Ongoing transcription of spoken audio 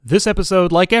This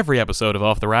episode, like every episode of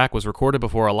Off the Rack, was recorded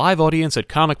before a live audience at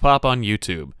Comic Pop on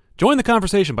YouTube. Join the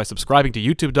conversation by subscribing to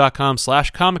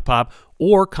youtube.com/comicpop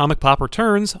or Comic Pop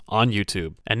Returns on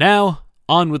YouTube. And now,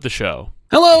 on with the show.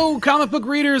 Hello, comic book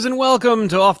readers, and welcome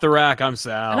to Off the Rack. I'm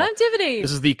Sal. And I'm Tiffany.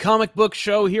 This is the comic book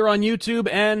show here on YouTube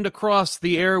and across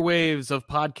the airwaves of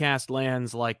podcast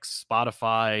lands like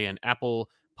Spotify and Apple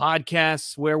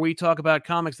Podcasts, where we talk about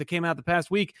comics that came out the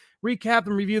past week, recap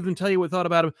them, review them, tell you what we thought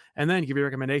about them, and then give you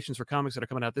recommendations for comics that are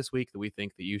coming out this week that we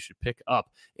think that you should pick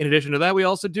up. In addition to that, we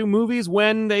also do movies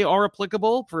when they are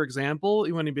applicable. For example,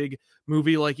 when a big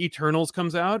movie like Eternals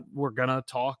comes out, we're gonna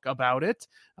talk about it.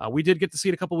 We did get to see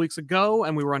it a couple weeks ago,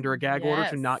 and we were under a gag order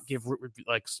to not give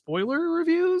spoiler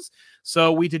reviews,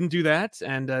 so we didn't do that,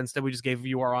 and instead we just gave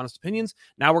you our honest opinions.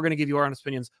 Now we're going to give you our honest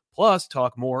opinions, plus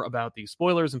talk more about the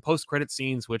spoilers and post-credit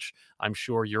scenes, which I'm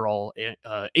sure you're all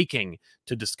aching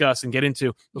to discuss and get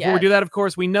into. Before we do that, of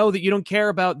course, we know that you don't care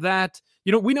about that.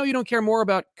 We know you don't care more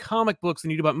about comic books than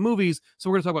you do about movies,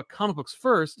 so we're going to talk about comic books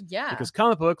first. Yeah. Because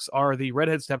comic books are the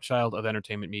redhead stepchild of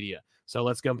entertainment media. So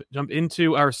let's jump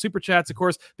into our super chats, of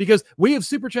course, because we have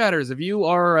super chatters. If you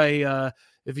are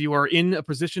in a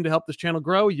position to help this channel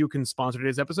grow, you can sponsor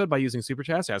today's episode by using super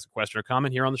chats. Ask a question or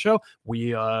comment here on the show.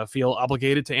 We feel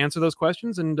obligated to answer those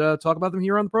questions and talk about them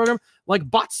here on the program. Like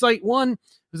BotSite1,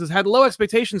 who says, had low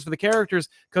expectations for the characters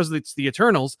because it's the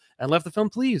Eternals and left the film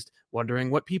pleased,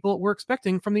 wondering what people were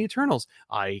expecting from the Eternals.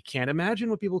 I can't imagine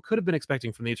what people could have been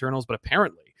expecting from the Eternals, but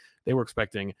apparently they were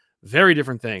expecting very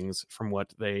different things from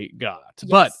what they got. Yes.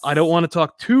 But I don't want to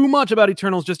talk too much about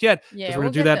Eternals just yet, because we're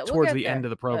going to do that towards the end of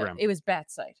the program. It was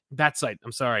BatSite. BatSite,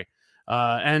 I'm sorry.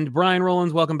 And Brian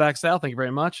Rollins, welcome back, Sal. Thank you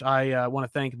very much. I want to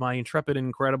thank my intrepid and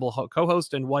incredible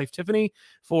co-host and wife, Tiffany,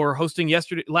 for hosting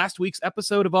last week's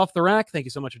episode of Off the Rack. Thank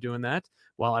you so much for doing that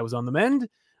while I was on the mend.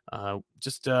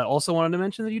 Also wanted to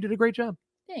mention that you did a great job.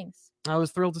 Thanks. I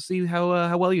was thrilled to see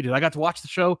how well you did. I got to watch the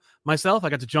show myself. I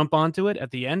got to jump onto it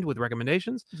at the end with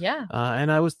recommendations. Yeah.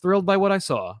 And I was thrilled by what I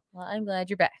saw. Well, I'm glad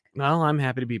you're back. Well, I'm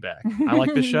happy to be back. I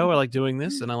like this show. I like doing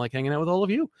this, and I like hanging out with all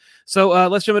of you. So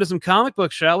let's jump into some comic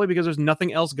books, shall we? Because there's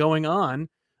nothing else going on.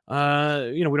 We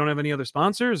don't have any other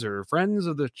sponsors or friends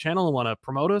of the channel who want to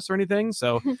promote us or anything.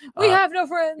 So we have no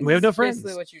friends. We have no friends.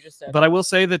 Basically what you just said. But I will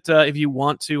say that if you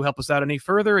want to help us out any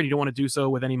further and you don't want to do so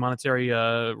with any monetary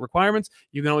requirements,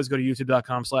 you can always go to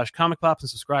youtube.com/comicpops and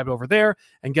subscribe over there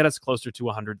and get us closer to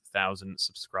 100,000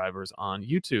 subscribers on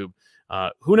YouTube.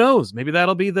 Who knows? Maybe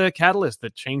that'll be the catalyst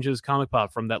that changes Comic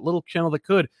Pop from that little channel that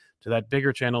could to that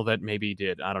bigger channel that maybe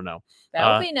did. I don't know. That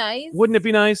would be nice. Wouldn't it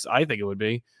be nice? I think it would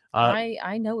be.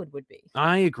 I know it would be.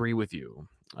 I agree with you.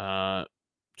 ZS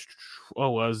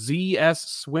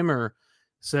Swimmer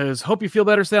says, hope you feel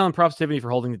better, Sal, and props Tiffany for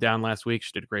holding it down last week.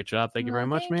 She did a great job. Thank you very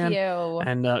much, man. You.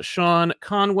 And Sean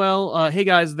Conwell, hey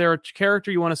guys, there a character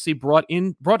you want to see brought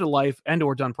to life and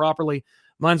or done properly?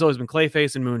 Mine's always been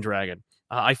Clayface and Moondragon.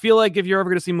 I feel like if you're ever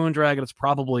going to see Moondragon, it's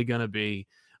probably going to be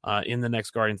in the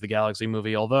next Guardians of the Galaxy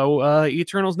movie. Although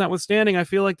Eternals notwithstanding, I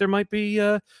feel like there might be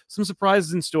some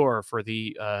surprises in store for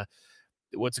the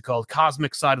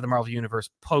cosmic side of the Marvel Universe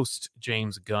post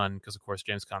James Gunn, because of course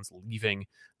James Gunn's leaving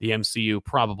the MCU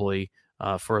probably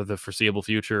for the foreseeable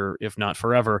future, if not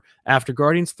forever, after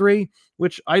Guardians 3,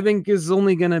 which I think is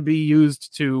only going to be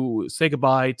used to say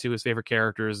goodbye to his favorite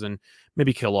characters and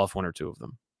maybe kill off one or two of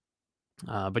them.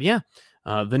 But yeah.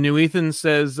 The new Ethan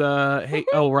says, hey,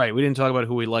 oh, right. We didn't talk about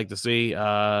who we'd like to see.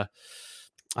 I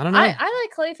don't know. I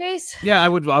like Clayface. Yeah,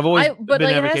 I've always been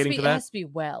advocating for that. It has to be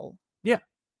well. Yeah.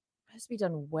 It has to be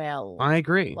done well. I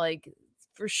agree. Like,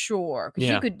 for sure.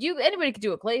 Because anybody could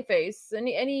do a Clayface.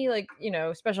 Any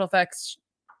special effects,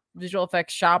 visual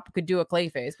effects shop could do a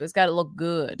Clayface, but it's got to look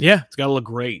good. Yeah, it's got to look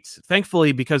great.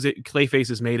 Thankfully, because Clayface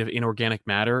is made of inorganic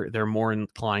matter, they're more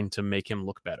inclined to make him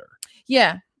look better.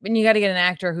 Yeah. And you got to get an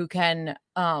actor who can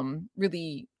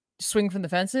really swing from the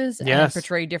fences and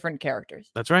portray different characters.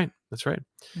 That's right.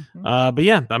 Mm-hmm. But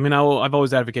yeah, I mean, I've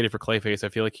always advocated for Clayface. I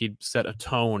feel like he'd set a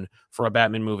tone for a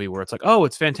Batman movie where it's like, oh,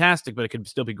 it's fantastic, but it could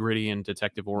still be gritty and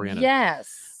detective oriented. Yes.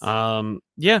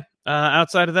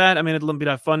 Outside of that, I mean, it'd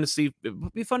be fun to see.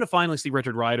 It'd be fun to finally see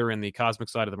Richard Rider in the cosmic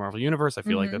side of the Marvel Universe. I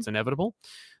feel like that's inevitable.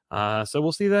 So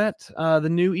we'll see that. The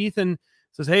new Ethan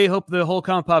says, hey, hope the whole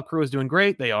Comic Pop crew is doing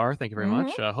great. They are. Thank you very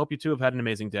much. Hope you two have had an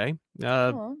amazing day.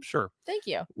 Sure. Thank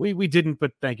you. We didn't,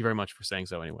 but thank you very much for saying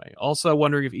so anyway. Also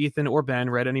wondering if Ethan or Ben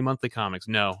read any monthly comics.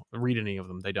 No, read any of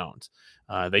them. They don't.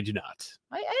 They do not.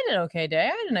 I had an okay day. I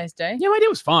had a nice day. Yeah, my day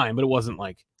was fine, but it wasn't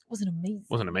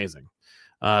amazing.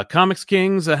 Comics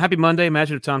Kings, happy Monday.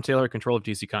 Imagine if Tom Taylor had control of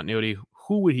DC continuity.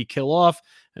 who would he kill off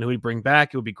and who would he bring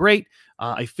back. It would be great.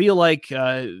 I feel like,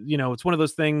 it's one of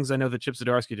those things. I know that Chip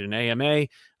Zdarsky did an AMA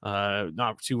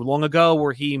not too long ago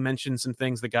where he mentioned some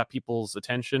things that got people's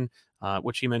attention,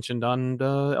 which he mentioned on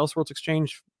Elseworlds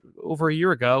Exchange over a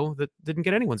year ago that didn't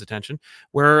get anyone's attention,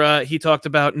 where he talked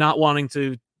about not wanting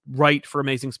to write for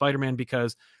Amazing Spider-Man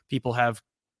because people have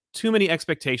too many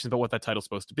expectations about what that title's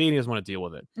supposed to be, and he doesn't want to deal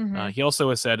with it. He also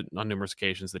has said on numerous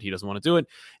occasions that he doesn't want to do it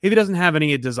if he doesn't have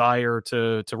any desire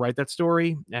to write that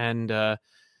story. And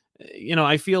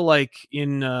I feel like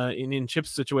in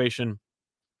Chip's situation,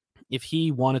 if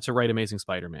he wanted to write Amazing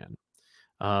Spider-Man,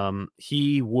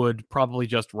 he would probably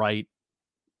just write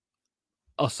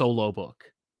a solo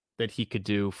book that he could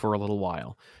do for a little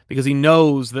while, because he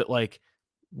knows that, like,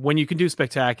 when you can do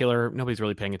spectacular, nobody's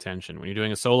really paying attention. When you're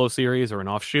doing a solo series or an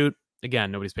offshoot,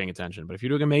 again, nobody's paying attention. But if you're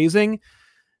doing amazing,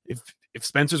 if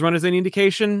Spencer's run is any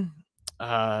indication,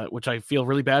 which I feel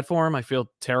really bad for him, I feel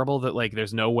terrible that, like,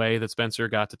 there's no way that Spencer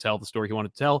got to tell the story he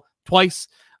wanted to tell twice.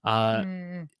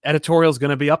 Editorial's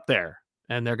going to be up there,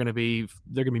 and they're going to be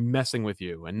messing with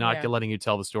you and not letting you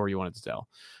tell the story you wanted to tell.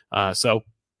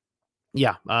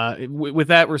 With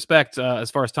that respect,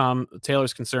 as far as Tom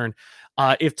Taylor's concerned,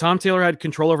 if Tom Taylor had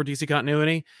control over DC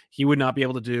continuity, he would not be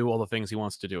able to do all the things he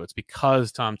wants to do. It's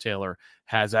because Tom Taylor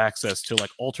has access to,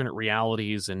 like, alternate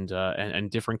realities and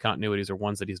different continuities, or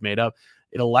ones that he's made up.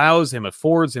 It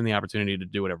affords him the opportunity to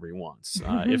do whatever he wants.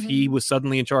 If he was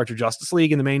suddenly in charge of Justice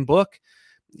League in the main book,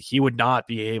 he would not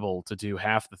be able to do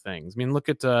half the things. I mean, look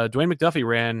at Dwayne McDuffie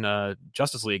ran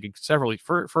Justice League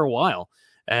for a while,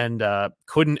 and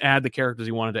couldn't add the characters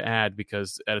he wanted to add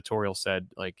because editorial said,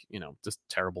 like, just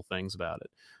terrible things about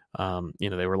it.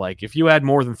 They were like, if you add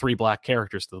more than 3 black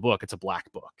characters to the book, it's a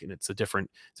black book, and it's a different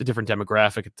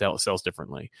demographic. It sells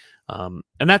differently. And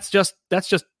that's just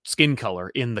skin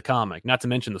color in the comic, not to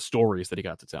mention the stories that he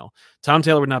got to tell. Tom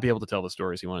Taylor would not be able to tell the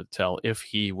stories he wanted to tell if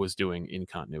he was doing in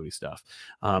continuity stuff.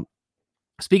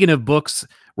 Speaking of books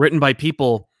written by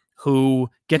people who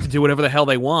get to do whatever the hell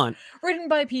they want. Written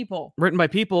by people.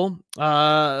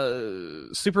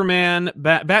 Superman,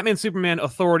 Batman Superman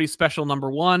Authority Special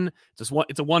 #1.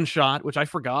 It's a one shot, which I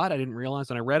forgot. I didn't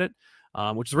realize when I read it.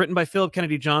 Which is written by Philip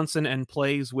Kennedy Johnson and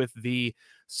plays with the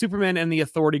Superman and the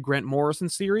Authority Grant Morrison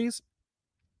series.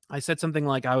 I said something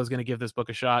like I was going to give this book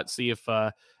a shot, see if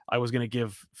I was going to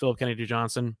give Philip Kennedy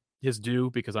Johnson his due,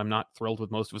 because I'm not thrilled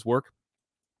with most of his work.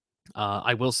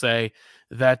 I will say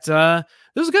that this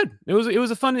was good. It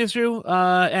was a fun issue,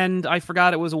 and I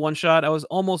forgot it was a one shot. I was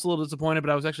almost a little disappointed,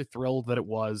 but I was actually thrilled that it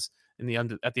was at the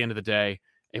end of the day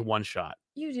a one shot.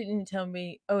 You didn't tell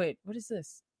me. Oh wait, what is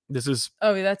this? This is.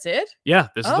 Oh, that's it? Yeah,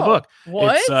 this is the book.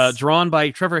 What? It's drawn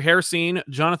by Trevor Hairsine,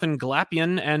 Jonathan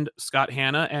Glapion, and Scott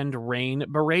Hanna, and Rain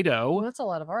Barredo. Well, that's a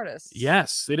lot of artists.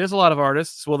 Yes, it is a lot of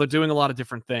artists. Well, they're doing a lot of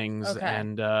different things, okay.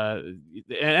 and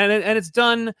it's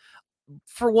done.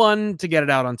 For one, to get it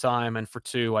out on time, and for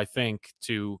two, I think,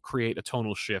 to create a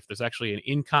tonal shift. There's actually an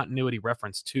in-continuity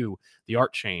reference to the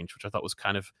art change, which I thought was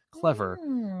kind of clever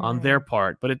on their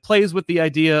part. But it plays with the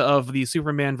idea of the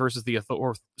Superman versus the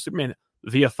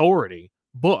Authority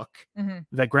book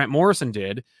that Grant Morrison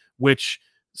did, which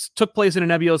took place in a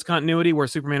nebulous continuity where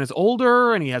Superman is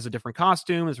older and he has a different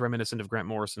costume. It's reminiscent of Grant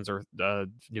Morrison's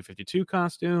New 52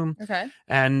 costume. Okay.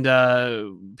 And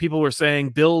people were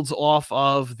saying builds off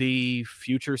of the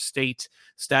future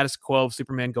status quo of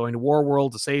Superman going to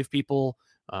Warworld to save people.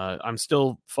 I'm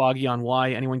still foggy on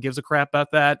why anyone gives a crap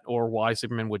about that or why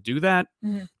Superman would do that.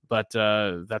 But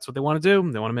that's what they want to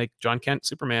do. They want to make John Kent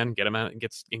Superman, get him out and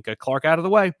get Clark out of the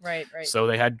way. Right. So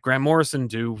they had Grant Morrison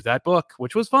do that book,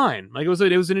 which was fine. Like it was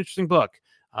an interesting book.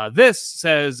 This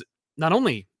says not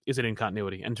only is it in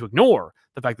continuity and to ignore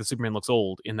the fact that Superman looks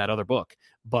old in that other book,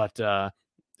 but how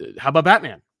about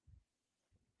Batman?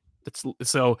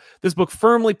 So this book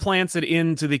firmly plants it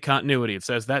into the continuity. It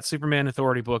says that Superman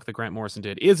Authority book that Grant Morrison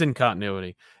did is in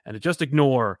continuity, and to just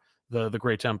ignore the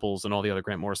Grey Temples and all the other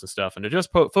Grant Morrison stuff, and to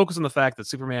just focus on the fact that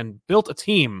Superman built a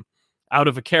team out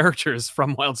of characters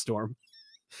from Wildstorm,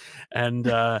 and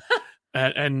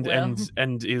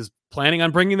and is planning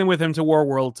on bringing them with him to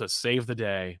Warworld to save the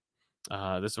day.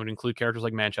 This would include characters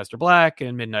like Manchester Black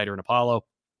and Midnighter and Apollo.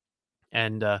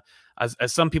 And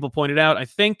as some people pointed out, I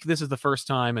think this is the first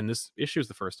time, and this issue is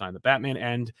the first time, that Batman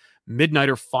and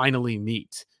Midnighter finally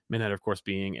meet. Midnighter, of course,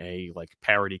 being a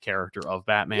parody character of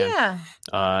Batman. Yeah.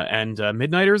 And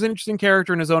Midnighter is an interesting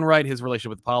character in his own right, his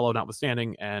relationship with Apollo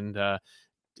notwithstanding. And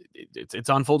it's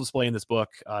on full display in this book.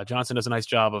 Johnson does a nice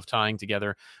job of tying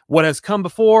together what has come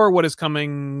before, what is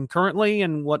coming currently,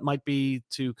 and what might be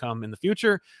to come in the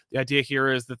future. The idea here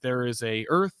is that there is a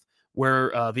Earth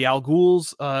where the Al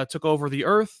Ghuls took over the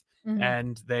Earth,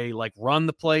 and they like run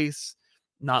the place,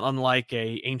 not unlike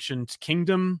a ancient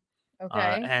kingdom.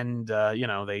 Okay. And you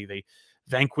know, they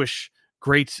vanquish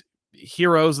great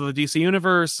heroes of the DC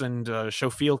universe and show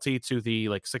fealty to the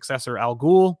like successor Al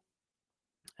Ghul.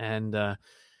 And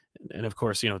of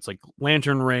course, you know, it's like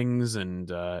lantern rings and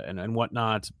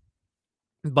whatnot.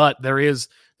 But there's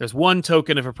one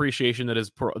token of appreciation that is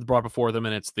brought before them,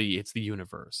 and it's the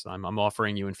universe. I'm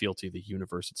offering you in fealty the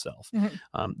universe itself.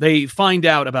 They find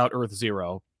out about Earth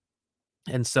Zero,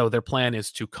 and so their plan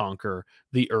is to conquer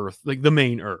the Earth, like the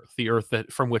main Earth, the Earth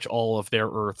that from which all of their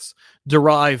Earths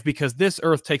derive, because this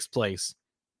Earth takes place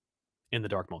in the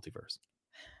Dark Multiverse.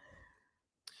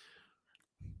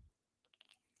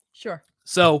 Sure.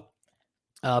 So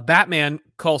Batman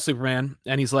calls Superman,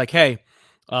 and he's like, "Hey,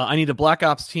 I need a Black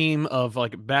Ops team of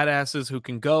like badasses who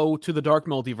can go to the Dark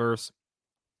Multiverse,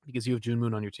 because you have June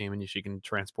Moon on your team and she can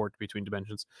transport between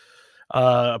dimensions,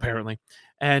 apparently.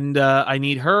 And I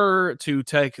need her to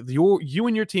take you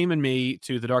and your team and me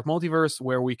to the Dark Multiverse,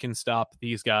 where we can stop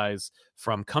these guys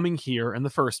from coming here in the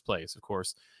first place." Of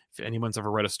course, if anyone's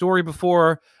ever read a story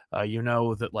before, you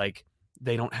know that like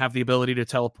they don't have the ability to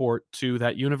teleport to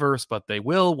that universe, but they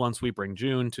will once we bring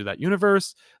June to that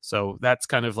universe. So that's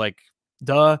kind of like,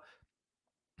 duh.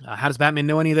 How does Batman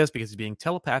know any of this? Because he's being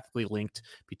telepathically linked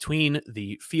between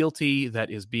the fealty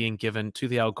that is being given to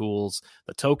the Al Ghuls,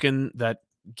 the token that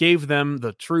gave them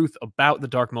the truth about the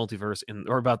Dark Multiverse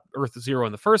or about Earth Zero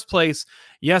in the first place.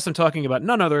 Yes, I'm talking about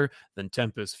none other than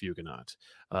Tempus Fuginaut,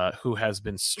 who has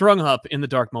been strung up in the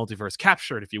Dark Multiverse,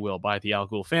 captured, if you will, by the Al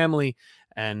Ghul family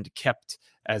and kept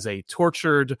as a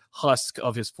tortured husk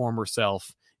of his former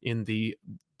self in the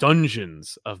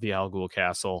dungeons of the Al Ghul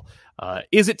castle.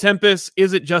 Is it Tempus?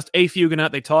 Is it just a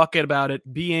Fuginaut? They talk about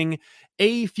it being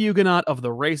a Fuginaut of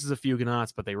the races of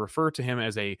Fuginauts, but they refer to him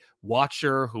as a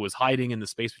watcher who was hiding in the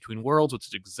space between worlds, which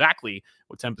is exactly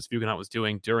what Tempus Fuginaut was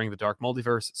doing during the Dark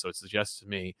Multiverse. So it suggests to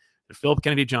me that Philip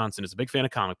Kennedy Johnson is a big fan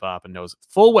of comic pop and knows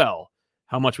full well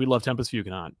how much we love Tempus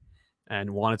Fuginaut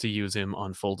and wanted to use him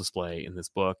on full display in this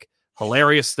book.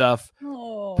 Hilarious stuff.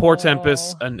 Oh. Poor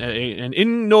Tempus, an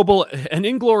ignoble, an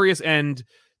inglorious end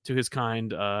to his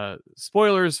kind.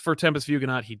 Spoilers for Tempus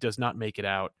Fuginaut: he does not make it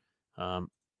out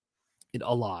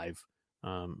alive.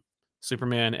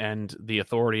 Superman and the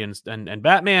Authority and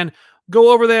Batman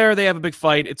go over there. They have a big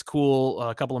fight. It's cool.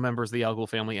 A couple of members of the Al Ghul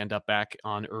family end up back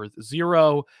on Earth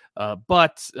Zero,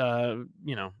 but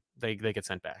you know, they get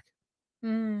sent back.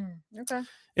 Okay.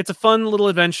 It's a fun little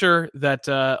adventure that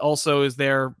also is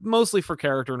there mostly for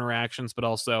character interactions, but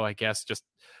also, I guess, just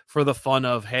for the fun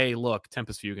of, hey, look,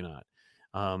 Tempus Fuginaut.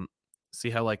 See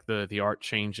how like the art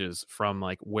changes from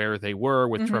like where they were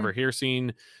with Trevor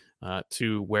Hairsine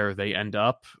to where they end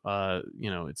up. You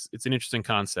know, it's an interesting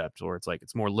concept, or it's like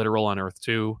it's more literal on Earth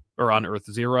 2 or on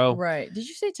Earth Zero. Right. Did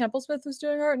you say Templesmith was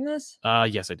doing art in this?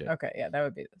 Yes, I did. Okay, yeah, that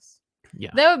would be this.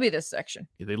 Yeah, that would be this section.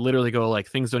 They literally go like,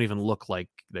 things don't even look like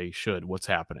they should. What's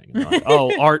happening? And like,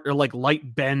 oh, art or like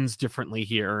light bends differently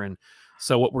here, and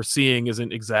so what we're seeing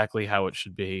isn't exactly how it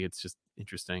should be. It's just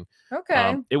interesting.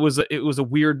 Okay. It was a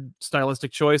weird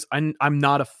stylistic choice. I'm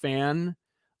not a fan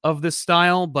of this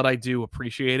style, but I do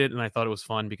appreciate it, and I thought it was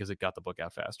fun because it got the book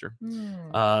out faster.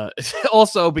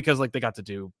 Also because like they got to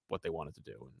do what they wanted to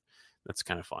do, and that's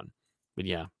kind of fun. But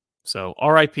yeah, so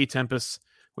R.I.P. Tempus.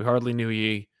 We hardly knew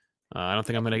ye. I don't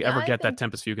think I'm going to ever get that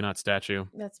Tempus Fuginaut statue.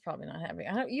 That's probably not happening.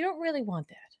 You don't really want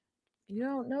that.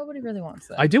 Nobody really wants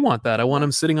that. I do want that. I want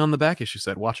him sitting on the back issue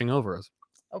set watching over us.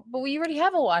 Oh, but we already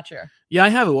have a watcher. Yeah, I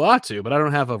have a Uatu, but I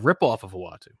don't have a ripoff of a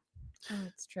Uatu. Oh,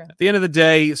 that's true. At the end of the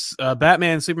day,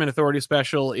 Batman Superman Authority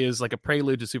special is like a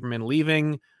prelude to Superman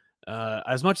leaving.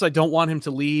 As much as I don't want him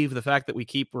to leave, the fact that we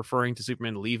keep referring to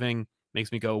Superman leaving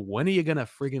makes me go, when are you going to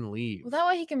friggin' leave? Well, that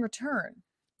way he can return.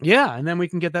 Yeah, and then we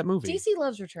can get that movie. DC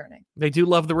loves returning. They do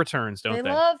love the returns, don't they? They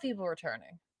love people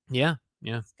returning. Yeah.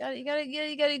 You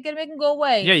gotta make them go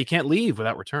away. Yeah, you can't leave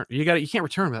without return. You can't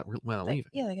return without leaving.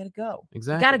 Yeah, they gotta go.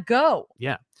 Exactly. Gotta go.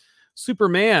 Yeah.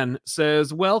 Superman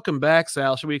says, "Welcome back,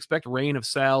 Sal. Should we expect reign of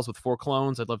Sals with 4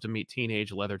 clones? I'd love to meet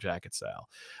teenage leather jacket Sal."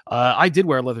 I did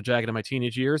wear a leather jacket in my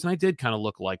teenage years, and I did kind of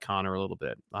look like Connor a little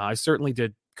bit. I certainly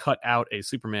did cut out a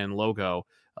Superman logo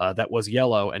that was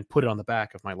yellow and put it on the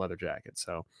back of my leather jacket.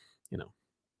 So, you know,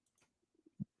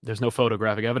 there's no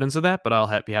photographic evidence of that, but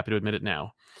I'll be happy to admit it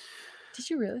now. Did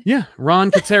you really? Yeah. Ron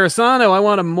Caterasano, I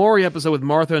want a Maury episode with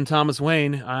Martha and Thomas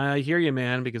Wayne. I hear you,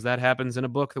 man, because that happens in a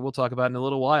book that we'll talk about in a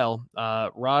little while.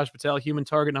 Raj Patel, Human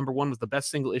Target #1 was the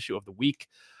best single issue of the week.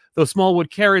 Though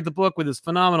Smallwood carried the book with his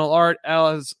phenomenal art,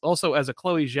 also as a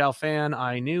Chloe Zhao fan,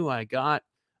 I knew I got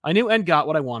I knew and got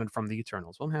what I wanted from the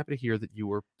Eternals. Well, I'm happy to hear that you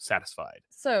were satisfied.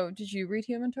 So, did you read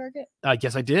Human Target?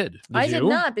 Yes, I did. I did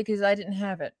not because I didn't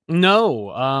have it.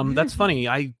 No, that's funny.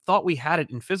 I thought we had it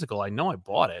in physical. I know I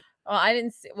bought it. I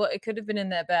didn't see. Well, it could have been in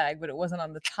that bag, but it wasn't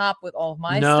on the top with all of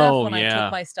my stuff when I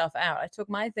took my stuff out. I took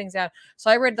my things out. So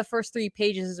I read the first 3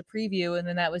 pages as a preview, and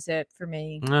then that was it for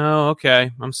me. Oh,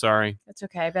 okay. I'm sorry. That's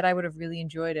okay. I bet I would have really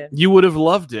enjoyed it. You would have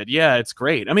loved it. Yeah, it's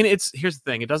great. I mean, here's the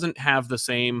thing. It doesn't have the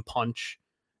same punch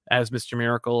as Mr.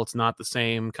 Miracle. It's not the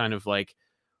same kind of like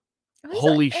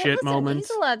holy shit moment. He's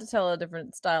allowed to tell a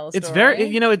different style of story. It's very,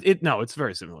 it's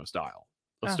very similar style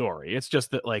of story. It's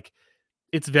just that like,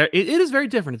 it is very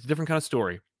different. It's a different kind of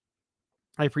story.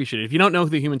 I appreciate it. If you don't know who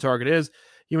the Human Target is,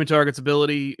 Human Target's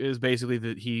ability is basically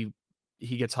that he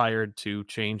gets hired to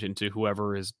change into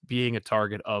whoever is being a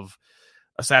target of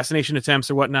assassination attempts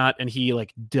or whatnot, and he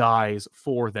like dies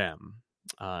for them.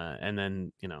 And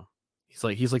then, he's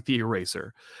like the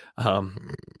Eraser. That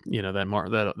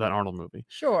Arnold movie.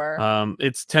 Sure.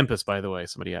 It's Tempest, by the way.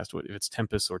 Somebody asked if it's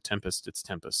Tempest or Tempest. It's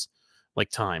Tempest. Like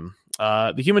time.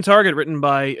 The Human Target, written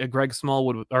by Greg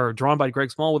Smallwood, or drawn by Greg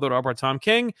Smallwood with art by Tom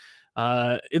King.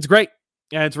 It's great.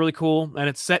 Yeah, it's really cool, and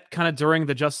it's set kind of during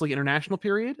the Justice League International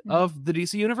period of the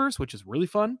DC universe, which is really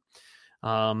fun.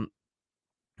 The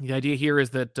idea here is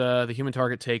that the Human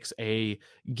Target takes a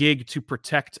gig to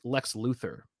protect Lex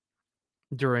Luthor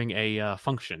during a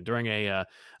function, during a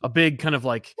big kind of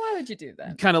like. Why would you do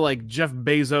that? Kind of like Jeff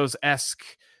Bezos-esque,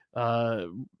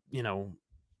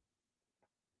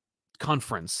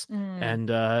 conference, and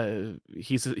the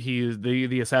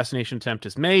assassination attempt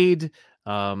is made,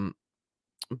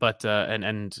 but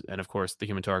of course the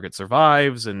Human Target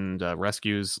survives and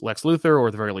rescues Lex Luthor, or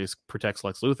at the very least protects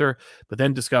Lex Luthor, but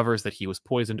then discovers that he was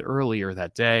poisoned earlier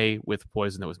that day with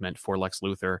poison that was meant for Lex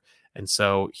Luthor, and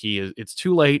so it's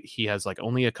too late. He has like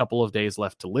only a couple of days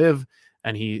left to live,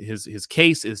 and his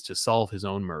case is to solve his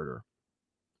own murder.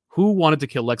 Who wanted to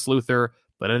kill Lex Luthor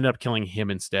but ended up killing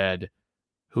him instead?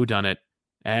 Who done it?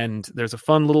 And there's a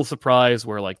fun little surprise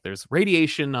where like there's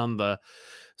radiation on the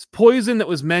poison that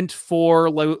was meant for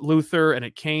Luthor, and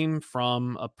it came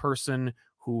from a person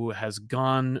who has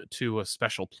gone to a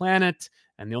special planet,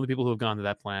 and the only people who have gone to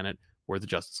that planet were the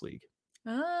Justice League.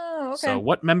 Oh, okay. So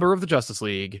what member of the Justice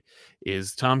League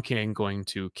is Tom King going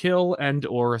to kill and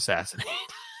or assassinate?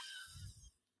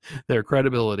 Their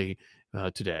credibility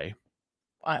today.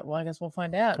 Well, I guess we'll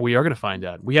find out. We are going to find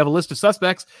out. We have a list of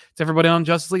suspects. It's everybody on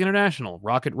Justice League International.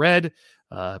 Rocket Red,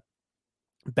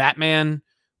 Batman,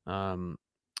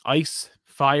 Ice,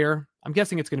 Fire. I'm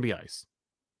guessing it's going to be Ice.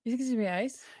 You think it's going to be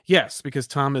Ice? Yes, because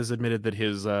Tom has admitted that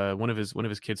his one of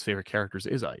his kids' favorite characters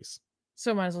is Ice.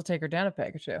 So might as well take her down a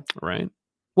peg or 2. Right.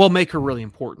 Well, make her really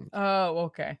important. Oh,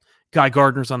 okay. Guy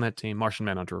Gardner's on that team. Martian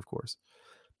Manhunter, of course.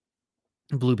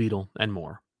 Blue Beetle and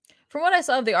more. From what I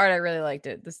saw of the art, I really liked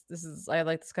it. I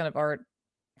like this kind of art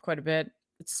quite a bit.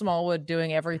 It's Smallwood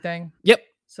doing everything. Yep.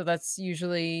 So that's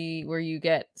usually where you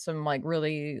get some like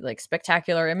really like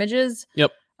spectacular images.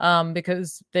 Yep.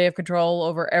 Because they have control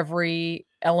over every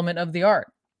element of the art.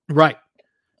 Right.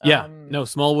 Yeah. No,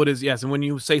 Smallwood is, yes. And when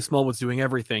you say Smallwood's doing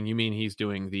everything, you mean he's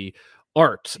doing the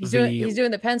art. He's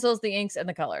doing the pencils, the inks, and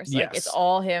the colors. Like it's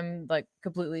all him, like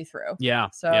completely through. Yeah.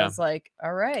 So it's like,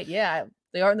 all right, yeah.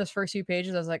 The art in those first few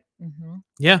pages, I was like,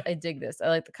 yeah, I dig this. I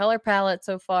like the color palette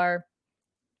so far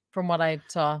from what I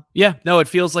saw. Yeah, no, it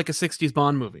feels like a 60s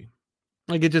Bond movie.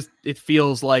 Like it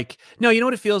feels like, no, you know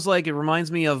what it feels like? It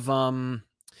reminds me of a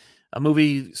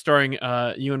movie starring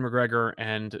Ewan McGregor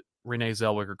and Renee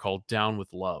Zellweger called Down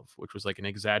with Love, which was like an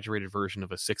exaggerated version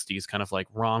of a 60s kind of like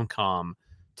rom-com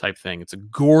type thing. It's a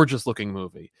gorgeous looking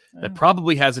movie that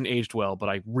probably hasn't aged well, but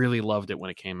I really loved it when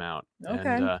it came out. Okay.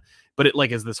 And, but it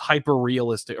like is this hyper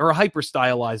realistic or a hyper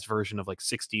stylized version of like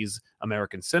 60s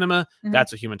American cinema.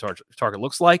 That's what Human Target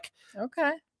looks like.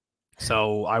 Okay.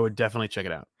 So I would definitely check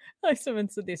it out. Like someone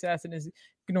said the assassin is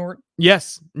Gnort.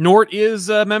 Yes. Gnort is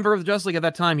a member of the Justice League at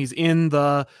that time. He's in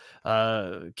the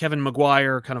Kevin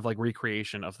Maguire kind of like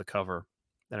recreation of the cover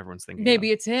that everyone's thinking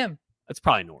Maybe it's him. It's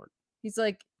probably Gnort. He's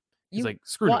like,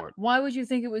 screw Gnort. Why would you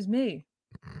think it was me?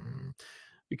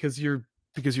 Because you're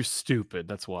stupid.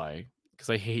 That's why. Because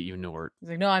I hate you, Gnort. He's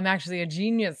like, no, I'm actually a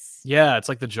genius. Yeah, it's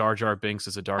like the Jar Jar Binks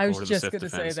is a Dark Lord of the Sith. I was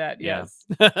just going to say that. Yeah.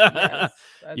 Yes.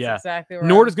 That's exactly where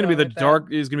Gnort is going to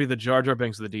be the Jar Jar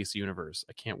Binks of the DC universe.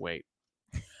 I can't wait.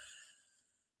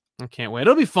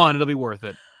 It'll be fun. It'll be worth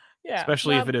it. Yeah.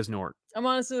 Especially if it is Gnort. I'm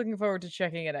honestly looking forward to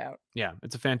checking it out. Yeah,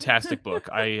 it's a fantastic book.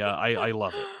 I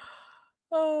love it.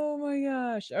 Oh my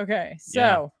gosh. Okay.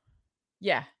 So,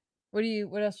 yeah. What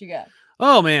else you got?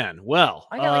 Oh man, well,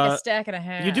 I got like a stack and a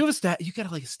half. You do have a stack. You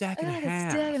got like a stack and a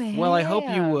half. Well, I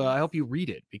hope you read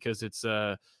it because it's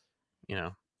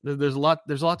there's a lot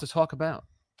to talk about.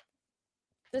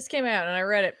 This came out and I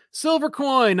read it. Silver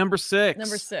Coin, number 6.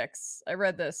 Number 6. I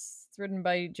read this. It's written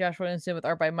by Josh Williamson with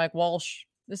art by Mike Walsh.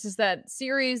 This is that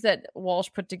series that Walsh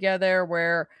put together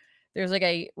where there's like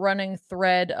a running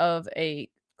thread of a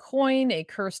coin, a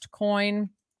cursed coin,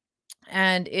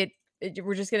 and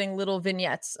we're just getting little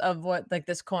vignettes of what like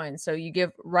this coin. So you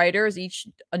give writers,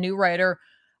 a new writer,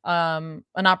 an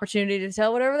opportunity to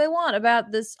tell whatever they want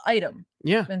about this item.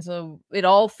 Yeah. And so it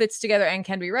all fits together and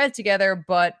can be read together,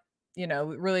 but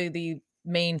really the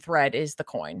main thread is the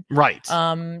coin. Right.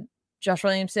 Josh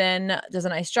Williamson does a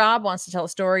nice job, wants to tell a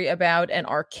story about an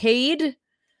arcade,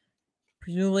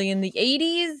 presumably in the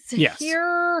 80s. Yes.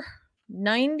 Here,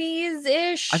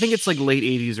 90s-ish. I think it's like late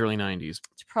 80s, early 90s.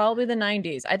 It's probably the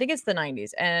 90s. I think it's the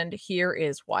 90s. And here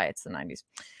is why it's the 90s.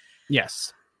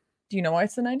 Yes. Do you know why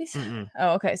it's the 90s? Mm-mm.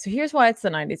 Oh, okay. So here's why it's the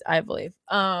 90s, I believe.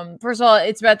 First of all,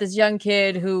 it's about this young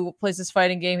kid who plays this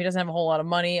fighting game. He doesn't have a whole lot of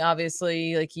money,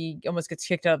 obviously. Like, he almost gets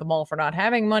kicked out of the mall for not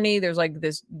having money. There's like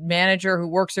this manager who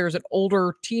works there as an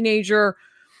older teenager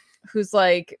who's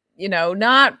like,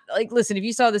 not like, listen, if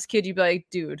you saw this kid, you'd be like,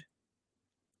 dude,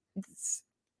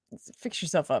 fix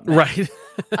yourself up, man.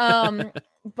 Right.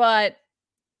 But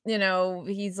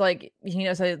he's like, he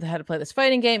knows how to play this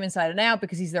fighting game inside and out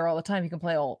because he's there all the time. He can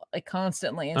play all like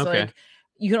constantly. And so like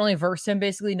you can only verse him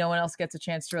basically. No one else gets a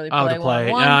chance to really play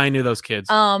one-on-one. Yeah, I knew those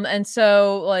kids. And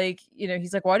so like,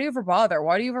 he's like, why do you ever bother?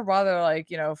 Why do you ever bother? Like,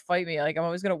 fight me. Like, I'm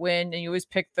always going to win. And you always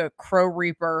pick the Crow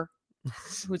Reaper,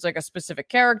 who's like a specific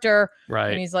character.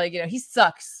 Right. And he's like, he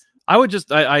sucks. I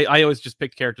always just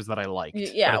picked characters that I liked.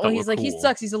 Yeah. Well, he's like, cool. He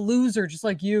sucks. He's a loser, just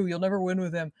like you. You'll never win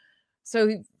with him. So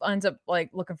he ends up like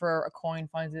looking for a coin,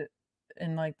 finds it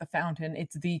in like the fountain.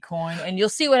 It's the coin, and you'll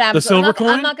see what happens. The silver coin?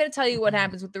 I'm not going to tell you what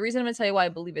happens. But the reason I'm going to tell you why I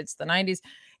believe it's the 90s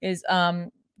is,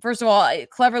 first of all,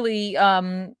 cleverly,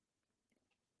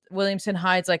 Williamson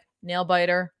hides like Nail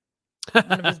Biter.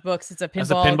 One of his books. It's a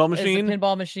pinball machine. It's a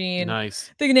pinball machine.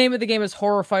 Nice. The name of the game is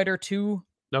Horror Fighter 2.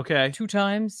 Okay. 2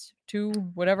 times 2,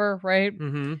 whatever, right?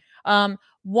 Mm-hmm.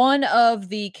 One of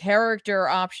the character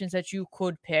options that you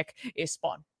could pick is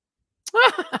Spawn.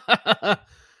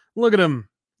 Look at him.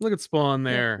 Look at Spawn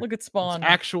there. Yeah, look at Spawn. It's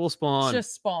actual Spawn. It's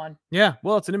just Spawn. Yeah.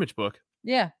 Well, it's an image book.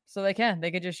 Yeah. So they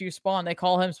could just use Spawn. They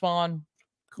call him Spawn.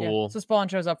 Cool. Yeah. So Spawn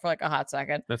shows up for like a hot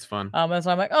second. That's fun. And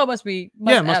so I'm like, oh, must be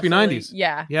 90s.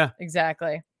 Yeah. Yeah.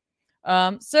 Exactly.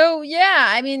 So yeah,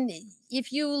 I mean,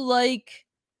 if you like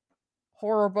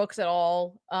horror books at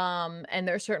all, and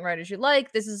there are certain writers you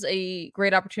like, this is a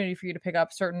great opportunity for you to pick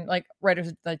up certain like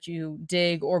writers that you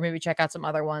dig, or maybe check out some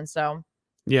other ones. So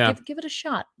yeah, give it a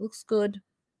shot. Looks good.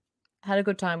 Had a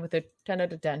good time with it. 10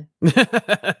 out of 10.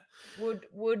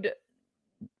 would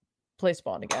play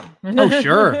Spawn again. Oh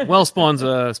sure. Well, Spawn's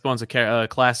a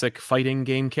classic fighting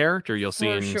game character you'll see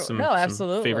in some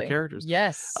favorite characters.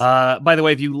 Yes. By the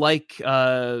way, if you like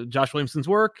Josh Williamson's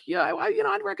work,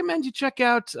 I'd recommend you check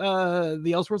out the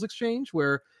Elseworlds Exchange,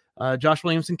 where Josh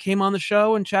Williamson came on the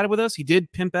show and chatted with us. He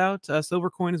did pimp out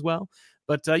Silver Coin as well,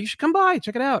 but you should come by,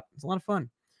 check it out. It's a lot of fun.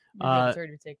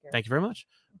 Thank you very much.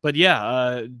 But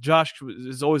yeah, Josh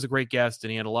is always a great guest,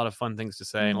 and he had a lot of fun things to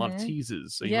say and a lot of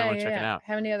teases. So you might want to check it out.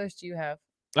 How many others do you have?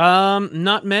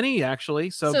 Not many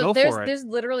actually. So go for it. There's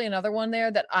literally another one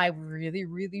there that I really,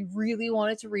 really, really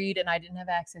wanted to read, and I didn't have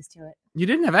access to it. You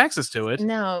didn't have access to it?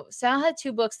 No. Sal had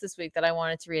 2 books this week that I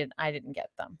wanted to read, and I didn't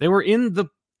get them. They were in the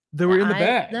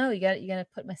bag. No, you got to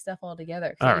put my stuff all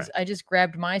together. All right. I just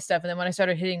grabbed my stuff, and then when I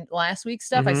started hitting last week's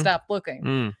stuff, I stopped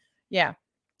looking. Yeah.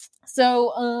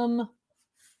 So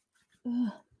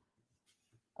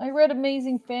I read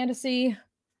Amazing Fantasy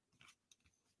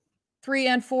 3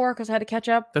 and 4 because I had to catch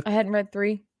up. I hadn't read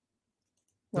 3.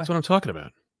 That's what I'm talking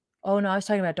about. Oh no, I was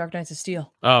talking about Dark Knights of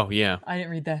Steel. Oh yeah. I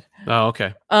didn't read that. Oh,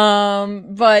 okay.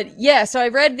 But yeah, so I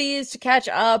read these to catch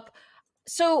up.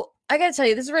 So I gotta tell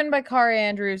you, this is written by Kari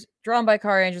Andrews, drawn by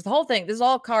Kari Andrews. The whole thing, this is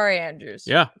all Kari Andrews.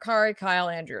 Yeah. Kyle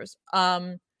Andrews.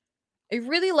 I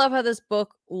really love how this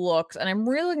book looks, and I'm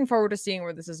really looking forward to seeing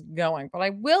where this is going. But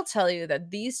I will tell you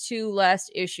that these 2 last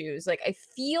issues, like, I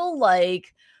feel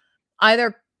like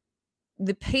either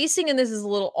the pacing in this is a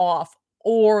little off,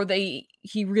 or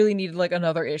he really needed like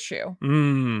another issue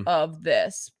of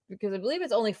this, because I believe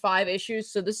it's only 5 issues.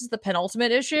 So this is the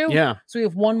penultimate issue. Yeah. So we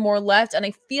have 1 more left. And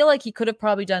I feel like he could have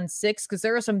probably done 6, because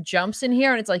there are some jumps in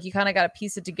here and it's like you kind of got to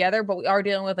piece it together. But we are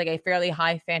dealing with like a fairly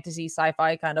high fantasy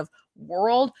sci-fi kind of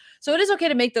world. So it is okay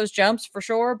to make those jumps for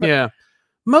sure. But yeah.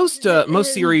 Most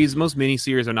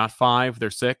miniseries are not 5,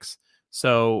 they're 6.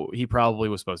 So he probably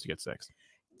was supposed to get 6.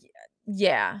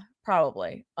 Yeah,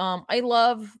 probably. I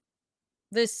love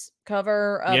this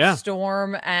cover of Yeah.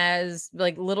 Storm as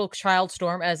like little child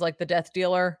Storm as like the death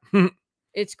dealer.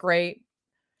 It's great.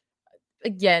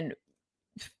 Again,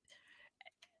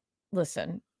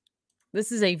 listen,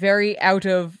 this is a very out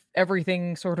of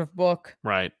everything sort of book.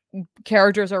 Right.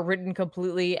 Characters are written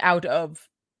completely out of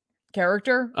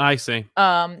character. I see.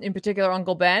 In particular,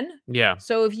 Uncle Ben. Yeah.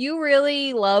 So if you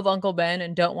really love Uncle Ben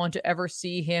and don't want to ever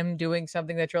see him doing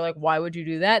something that you're like, why would you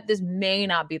do that? This may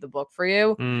not be the book for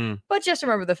you. But just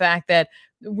remember the fact that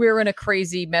we're in a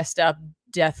crazy, messed up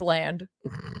death land,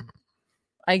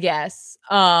 I guess.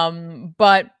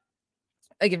 But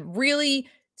again, really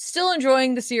still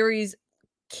enjoying the series.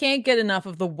 Can't get enough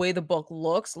of the way the book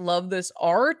looks. Love this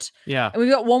art. Yeah. And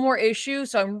we've got one more issue,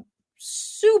 so I'm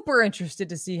super interested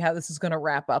to see how this is going to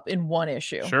wrap up in one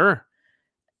issue. Sure.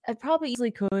 I probably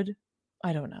easily could.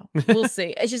 I don't know. We'll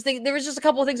see. I just think there was just a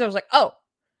couple of things I was like, oh,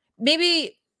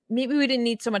 maybe we didn't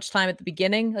need so much time at the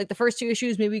beginning. Like the first 2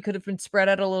 issues, maybe could have been spread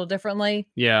out a little differently.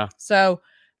 Yeah. So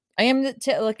I am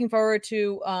looking forward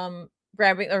to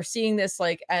grabbing or seeing this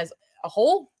like as a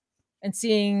whole and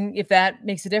seeing if that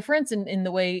makes a difference in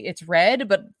the way it's read.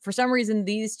 But for some reason,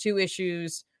 these 2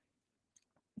 issues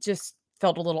just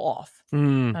felt a little off.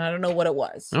 And I don't know what it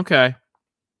was. Okay.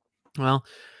 Well,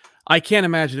 I can't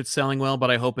imagine it's selling well, but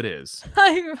I hope it is.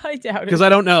 I doubt it. Because I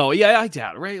don't know. Yeah, I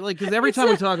doubt it, right? Like, because every time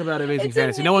we talk about Amazing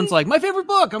Fantasy, no one's like, my favorite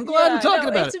book. I'm glad we're talking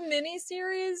about it. It's a mini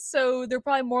series, so they're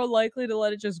probably more likely to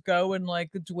let it just go and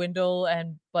like dwindle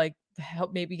and like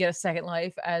help maybe get a second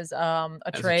life as a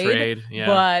trade. Yeah.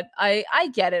 But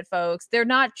I get it, folks. They're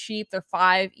not cheap. They're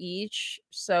 $5 each,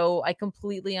 so I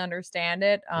completely understand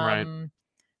it. Right. The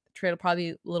trade will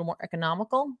probably be a little more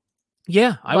economical.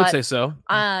 Yeah, I would say so.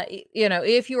 You know,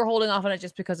 if you were holding off on it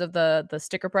just because of the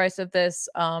sticker price of this,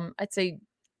 I'd say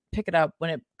pick it up when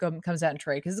it comes out in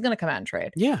trade, because it's going to come out in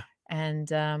trade. Yeah. And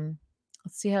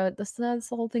let's see how this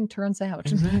whole thing turns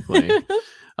out. Exactly.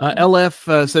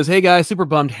 LF says, hey guys, super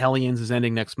bummed Hellions is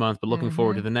ending next month, but looking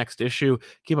forward to the next issue.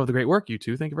 Keep up the great work, you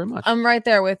two. Thank you very much. I'm right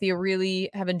there with you. Really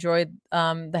have enjoyed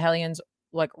the Hellions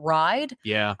like ride.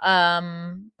 Yeah.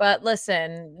 But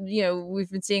listen, you know,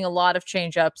 we've been seeing a lot of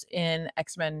change ups in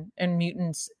X-Men and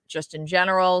mutants just in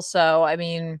general. So I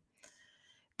mean,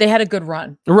 they had a good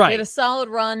run. Right. They had a solid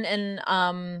run, and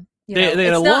they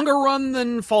had a longer run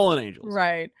than Fallen Angels.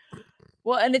 Right.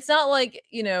 Well, and it's not like,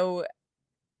 you know,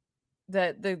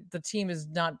 that the team is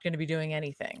not going to be doing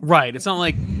anything. Right. It's not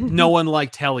like no one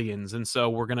liked Hellions, and so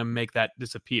we're gonna make that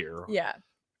disappear. Yeah.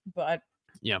 But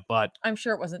I'm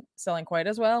sure it wasn't selling quite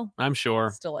as well. I'm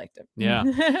sure. Still liked it. Yeah.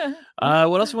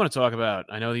 What else do you want to talk about?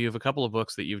 I know that you have a couple of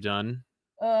books that you've done.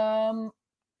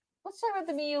 Let's talk about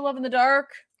The Me You Love in the Dark.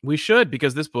 We should,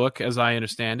 because this book, as I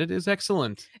understand it, is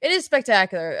excellent. It is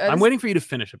spectacular. I'm waiting for you to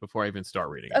finish it before I even start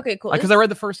reading it. Okay, cool. Because I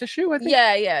read the first issue, I think.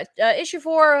 Yeah. Issue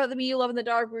 4, The Me You Love in the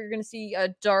Dark, we're going to see a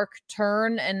dark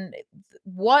turn. And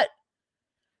what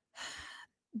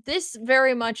this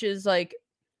very much is like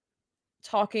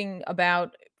talking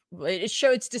about, it's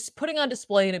just putting on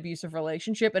display an abusive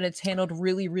relationship, and it's handled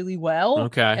really, really well.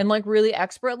 Okay. And like really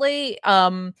expertly.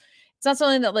 It's not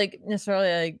something that like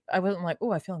necessarily like, I wasn't like,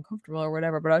 oh, I feel uncomfortable or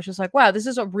whatever, but I was just like, wow, this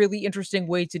is a really interesting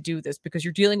way to do this, because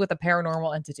you're dealing with a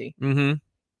paranormal entity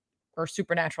or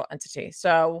supernatural entity.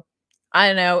 So I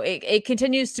don't know. It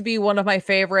continues to be one of my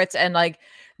favorites. And like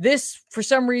this, for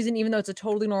some reason, even though it's a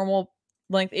totally normal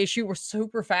length issue, we're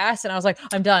super fast, and I was like,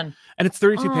 I'm done. And it's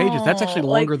 32 pages. That's actually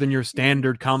longer than your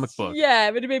standard comic book. Yeah,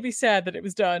 but it made me sad that it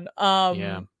was done.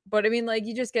 Yeah. But I mean, like,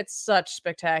 you just get such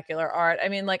spectacular art. I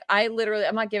mean, like, I'm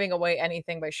not giving away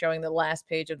anything by showing the last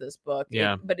page of this book.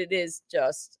 Yeah. But it is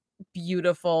just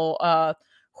beautiful.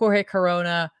 Jorge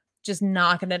Corona just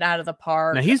knocking it out of the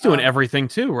park. Now he's doing everything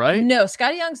too, right? No,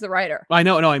 Scotty Young's the writer. I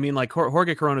know. No, I mean, like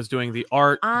Jorge Corona's doing the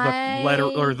art, the letter,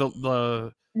 or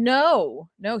the. No,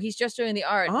 he's just doing the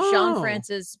art. Oh.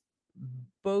 Jean-Francis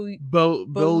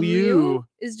Beaulieu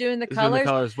is doing the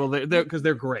colors. Well,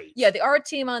 they're great. Yeah, the art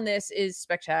team on this is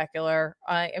spectacular.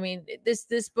 I mean,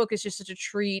 this book is just such a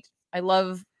treat. I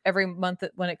love every month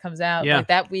when it comes out. Yeah. Like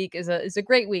that week is a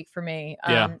great week for me.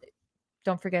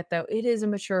 Don't forget though, it is a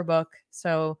mature book,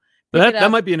 so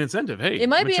that might be an incentive. Hey, it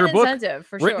might be an incentive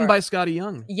for sure. Written by Scotty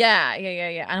Young. Yeah.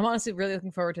 And I'm honestly really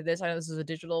looking forward to this. I know this is a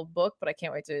digital book, but I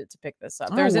can't wait to pick this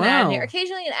up. There's an ad here.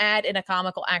 Occasionally, an ad in a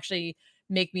comic will actually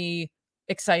make me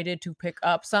excited to pick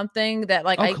up something that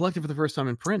like I collected for the first time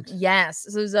in print. Yes,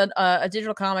 so there's a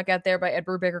digital comic out there by Ed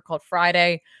Brubaker called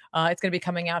Friday. It's going to be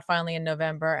coming out finally in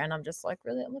November, and I'm just like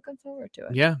really looking forward to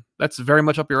it. Yeah, that's very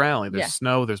much up your alley. There's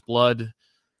snow, there's blood.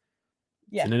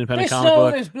 Yeah, an independent there's comic snow,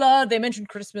 book. there's blood. They mentioned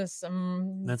Christmas.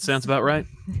 That sounds about right.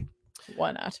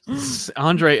 Why not?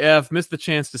 Andre F. missed the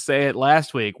chance to say it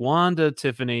last week. Wanda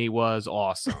Tiffany was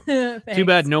awesome. Too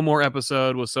bad no more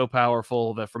episode was so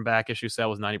powerful that from back issue Sal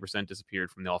was 90% disappeared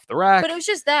from the off the rack. But it was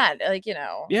just that, like,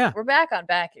 Yeah. we're back on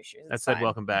back issues. That said,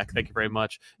 welcome back. Thank you very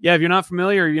much. Yeah, if you're not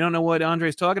familiar, you don't know what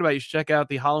Andre's talking about, you should check out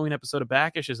the Halloween episode of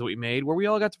Back Issues that we made, where we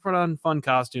all got to put on fun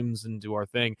costumes and do our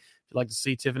thing. If you'd like to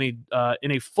see Tiffany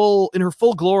in her full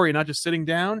glory, not just sitting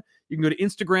down, you can go to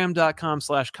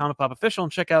Instagram.com/ComicPopOfficial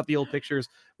and check out the old pictures.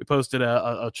 We posted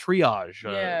a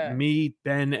triage. Me,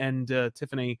 Ben, and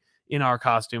Tiffany in our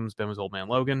costumes. Ben was Old Man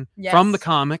Logan from the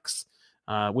comics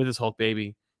with his Hulk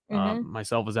baby.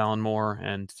 Myself as Alan Moore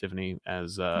and Tiffany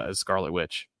as Scarlet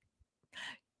Witch.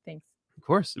 Thanks. Of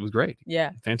course, it was great.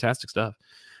 Yeah, fantastic stuff.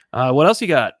 What else you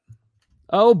got?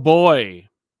 Oh boy,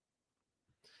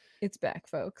 it's back,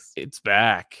 folks. It's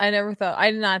back. I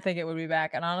did not think it would be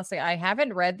back, and honestly, I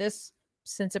haven't read this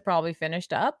since it probably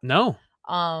finished up. No.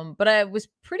 But it was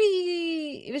pretty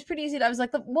easy. I was like,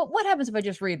 what happens if I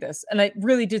just read this? And it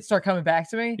really did start coming back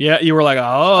to me. Yeah, you were like, oh.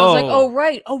 I was like,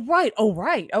 oh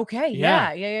right. Okay, yeah.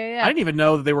 I didn't even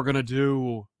know that they were gonna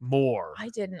do more. I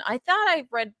didn't. I thought I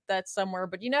read that somewhere,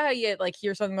 but you know how you like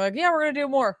hear something like, yeah, we're gonna do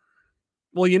more.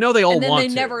 Well, they all and then want they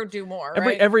to. never do more.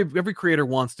 Every creator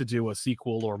wants to do a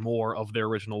sequel or more of their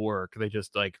original work. They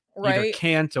just either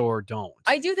can't or don't.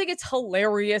 I do think it's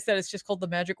hilarious that it's just called the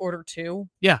Magic Order 2.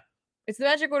 Yeah. It's the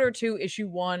Magic Order 2, issue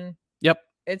 1. Yep.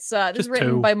 It's this is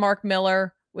written by Mark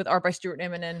Miller with art by Stuart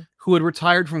Immonen, who had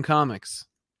retired from comics,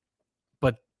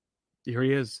 but here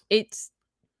he is. It's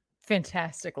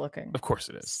fantastic looking. Of course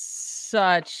it is.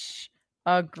 Such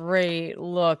a great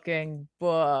looking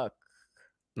book.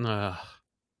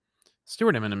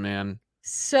 Stuart Immonen, man.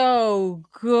 So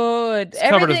good. This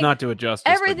cover does not do it justice.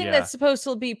 Everything that's supposed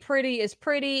to be pretty is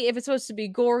pretty. If it's supposed to be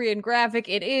gory and graphic,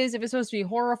 it is. If it's supposed to be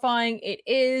horrifying, it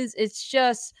is. It's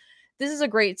just, this is a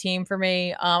great team for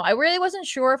me. I really wasn't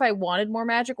sure if I wanted more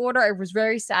Magic Order. I was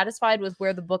very satisfied with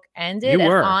where the book ended. You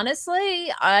were. And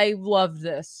honestly, I loved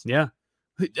this. Yeah.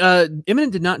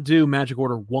 Immonen did not do Magic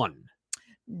Order 1.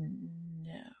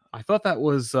 No. I thought that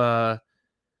was...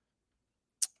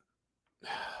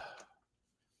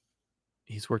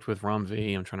 He's worked with Ram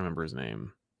V. I'm trying to remember his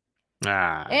name.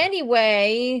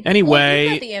 Anyway, well, you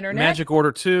got the internet. Magic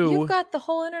Order 2. You've got the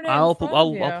whole internet. I'll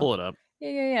pull it up.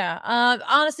 Yeah.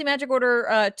 Honestly, Magic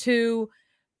Order 2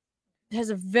 has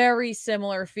a very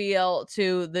similar feel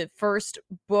to the first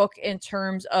book in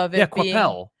terms of it being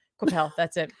Quapel.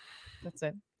 That's it.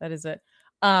 That is it.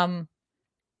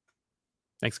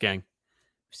 Thanks, gang.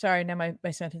 Sorry, now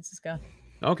my sentence is gone.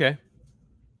 Okay.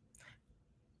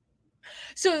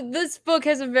 So this book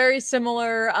has a very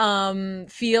similar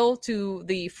feel to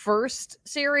the first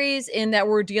series in that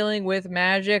we're dealing with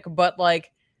magic, but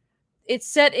it's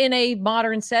set in a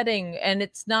modern setting, and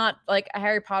it's not like a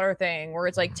Harry Potter thing where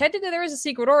it's like technically there is a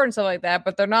secret order and stuff like that,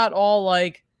 but they're not all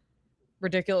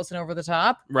ridiculous and over the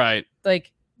top. Right.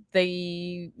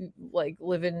 They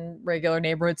live in regular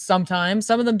neighborhoods sometimes.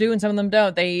 Some of them do and some of them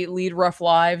don't. They lead rough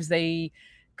lives. They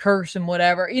curse and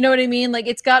whatever, you know what I mean?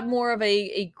 It's got more of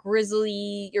a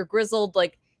grizzled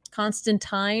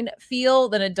Constantine feel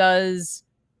than it does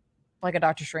a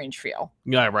Doctor Strange feel.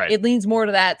 Yeah, right. It leans more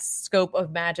to that scope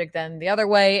of magic than the other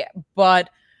way, but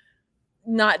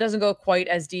doesn't go quite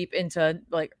as deep into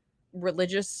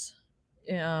religious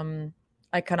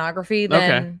iconography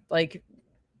than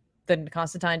than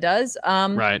Constantine does.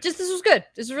 Right. Just this was good.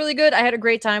 This was really good. I had a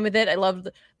great time with it. I loved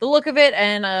the look of it,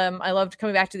 and I loved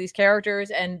coming back to these characters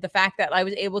and the fact that I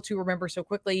was able to remember so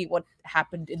quickly what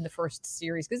happened in the first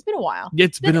series, because it's been a while.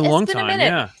 It's been a long time.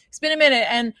 Yeah, it's been a minute,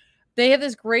 and they have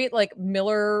this great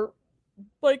Miller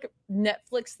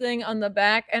Netflix thing on the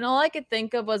back, and all I could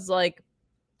think of was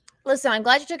listen, I'm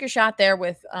glad you took your shot there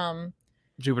with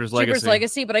Jupiter's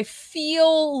Legacy, but I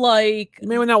feel like you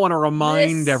may not want to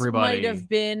remind everybody. Might have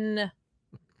been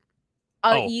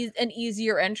an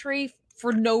easier entry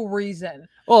for no reason.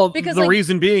 Well, because the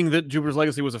reason being that Jupiter's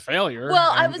Legacy was a failure. Well,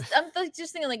 I'm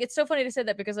just thinking it's so funny to say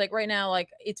that, because right now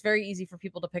it's very easy for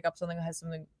people to pick up something that has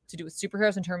something to do with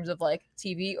superheroes in terms of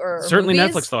TV or certainly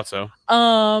movies. Netflix thought so.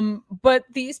 But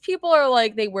these people are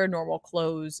they wear normal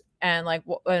clothes, and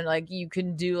you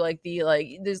can do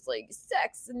there's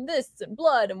sex and this and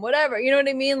blood and whatever, you know what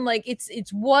I mean?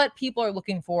 It's what people are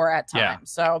looking for at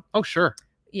times. So sure.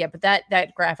 Yeah, but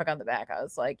that graphic on the back, I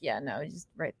was just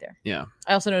right there. Yeah.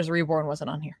 I also noticed Reborn wasn't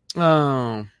on here.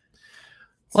 Oh.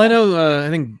 Well, I know. I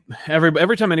think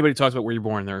every time anybody talks about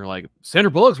Reborn, they're like,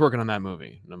 Sandra Bullock's working on that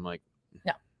movie, and I'm like,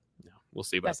 no, we'll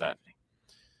see about that.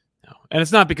 No. And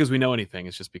it's not because we know anything.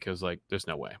 It's just because, like, there's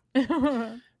no way.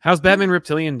 How's Batman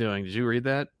Reptilian doing? Did you read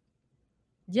that?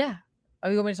 Yeah. Oh,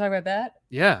 you want me to talk about that?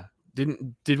 Yeah.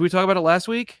 Did we talk about it last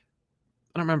week?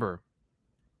 I don't remember.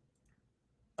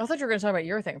 I thought you were going to talk about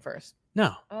your thing first.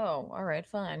 No. Oh, all right,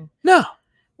 fine. No.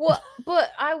 Well,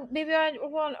 but I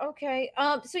want okay.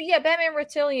 So yeah, Batman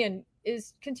Reptilian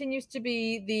continues to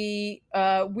be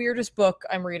the weirdest book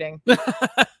I'm reading. And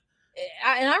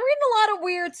I'm reading a lot of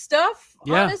weird stuff,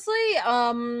 Yeah. honestly.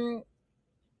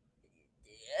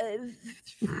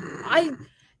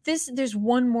 There's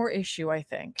one more issue, I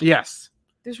think. Yes.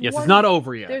 Yes, it's not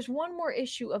over yet. There's one more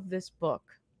issue of this book.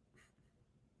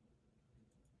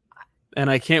 And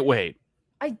I can't wait.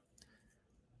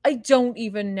 I don't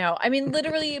even know. I mean,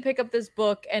 literally, you pick up this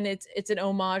book and it's an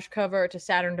homage cover to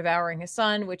Saturn devouring his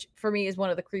son, which for me is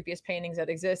one of the creepiest paintings that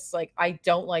exists. Like, I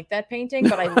don't like that painting,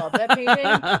 but I love that painting.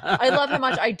 I love how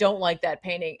much I don't like that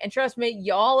painting. And trust me,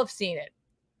 y'all have seen it.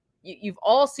 You've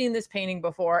all seen this painting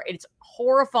before. It's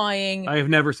horrifying. I have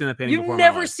never seen that painting before. You've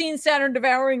never seen Saturn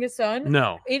devouring his son?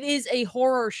 No. It is a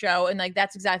horror show, and like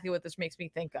that's exactly what this makes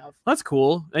me think of. That's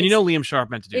cool. And Liam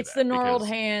Sharp meant to do it's that. It's the gnarled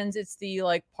hands. It's the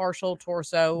like partial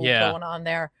torso going on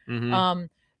there. Mm-hmm.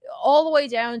 All the way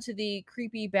down to the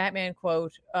creepy Batman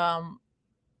quote. Batman.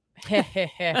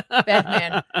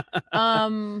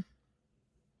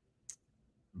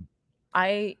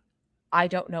 I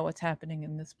don't know what's happening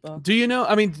in this book. Do you know?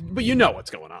 I mean, but you know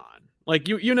what's going on. Like,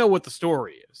 you know what the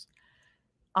story is.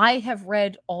 I have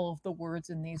read all of the words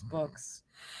in these books.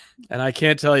 And I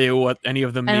can't tell you what any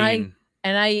of them mean.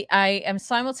 I am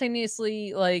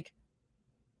simultaneously like...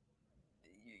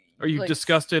 Are you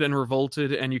disgusted and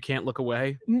revolted and you can't look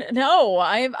away? No,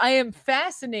 I am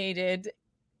fascinated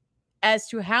as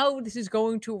to how this is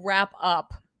going to wrap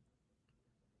up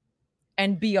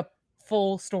and be a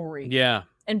full story. Yeah.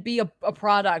 And be a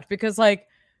product, because like,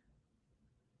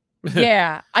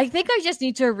 yeah, I think I just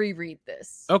need to reread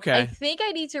this. Okay. I think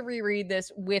I need to reread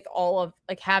this with all of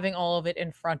like having all of it in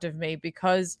front of me,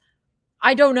 because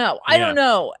I don't know. I don't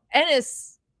know.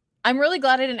 Ennis, I'm really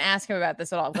glad I didn't ask him about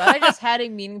this at all. I'm glad I just had a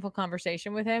meaningful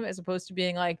conversation with him as opposed to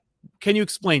being like, can you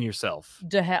explain yourself?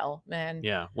 To hell, man.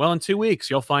 Yeah. Well, in 2 weeks,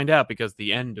 you'll find out, because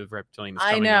the end of Reptilian is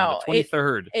coming on the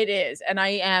 23rd. It is. And I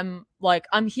am like,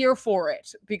 I'm here for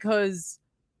it, because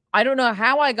I don't know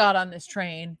how I got on this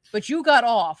train, but you got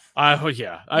off. Oh,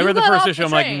 yeah. I read the first issue. I'm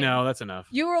like, no, that's enough.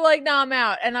 You were like, no, I'm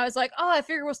out. And I was like, oh, I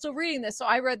figure we're still reading this. So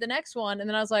I read the next one. And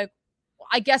then I was like,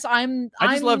 I guess I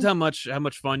just loved how much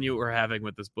fun you were having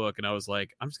with this book. And I was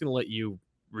like, I'm just going to let you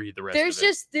read the rest of it.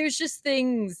 There's just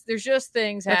things That's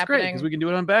happening. Great, because we can do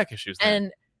it on back issues then.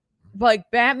 And like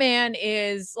Batman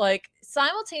is like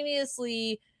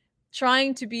simultaneously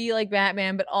trying to be like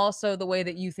Batman, but also the way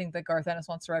that you think that Garth Ennis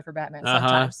wants to write for Batman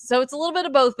sometimes. So it's a little bit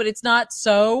of both, but it's not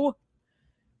so.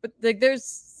 But like,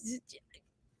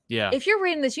 if you're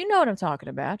reading this, you know what I'm talking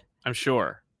about. I'm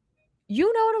sure.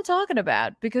 You know what I'm talking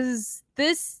about, because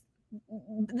it's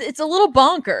a little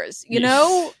bonkers, you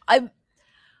know? I've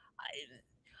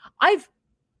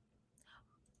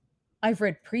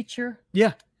read Preacher.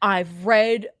 Yeah. I've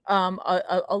read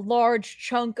a large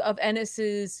chunk of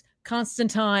Ennis's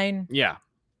Constantine. Yeah.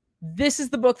 This is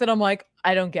the book that I'm like,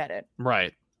 I don't get it.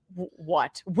 Right.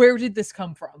 What? Where did this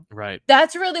come from? Right.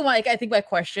 That's really what I think my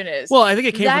question is. Well, I think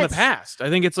it came from the past. I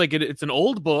think it's like it's an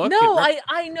old book. No,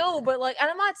 I know, but like, and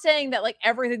I'm not saying that like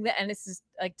everything that Ennis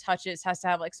like touches has to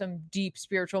have like some deep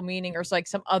spiritual meaning or like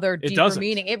some other deeper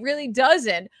meaning. It really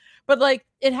doesn't. But like,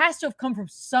 it has to have come from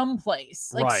some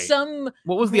place, like some.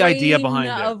 What was the idea behind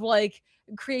it? Of like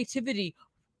creativity?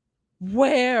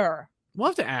 Where? We'll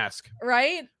have to ask.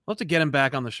 Right. We'll have to get him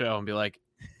back on the show and be like,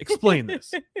 explain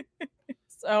this.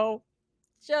 So,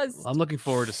 I'm looking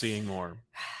forward to seeing more.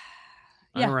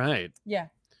 Yeah. All right. Yeah.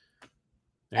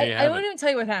 I won't even tell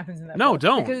you what happens in that. No, book,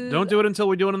 don't do it until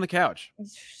we do it on the couch.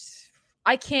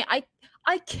 I can't.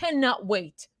 I cannot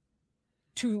wait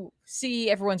to see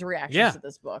everyone's reactions to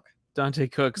this book. Dante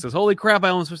Cook says, "Holy crap! I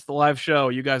almost missed the live show.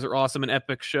 You guys are awesome. An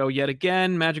epic show yet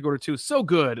again. Magic Order 2 is so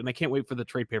good, and I can't wait for the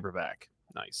trade paperback.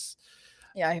 Nice."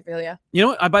 Yeah, I feel ya. You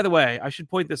know what? By the way, I should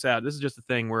point this out. This is just a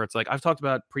thing where it's like I've talked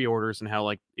about pre-orders and how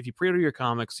like if you pre-order your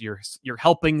comics, you're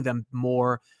helping them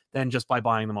more than just by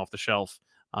buying them off the shelf.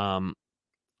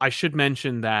 I should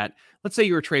mention that let's say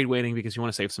you're trade waiting because you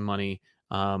want to save some money.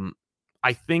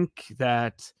 I think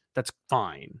that's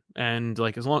fine, and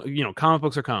like as long comic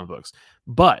books are comic books,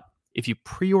 but if you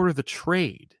pre-order the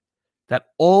trade, that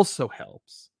also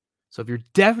helps. So if you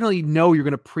definitely know you're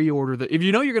going to pre-order if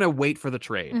you know you're going to wait for the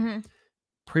trade. Mm-hmm.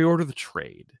 Pre-order the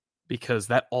trade, because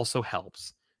that also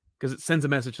helps. because it sends a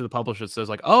message to the publisher that says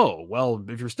like, oh, well,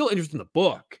 if you're still interested in the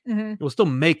book, Mhm. it will still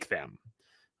make them.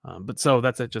 But so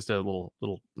that's just a little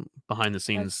behind the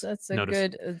scenes That's a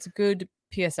notice. good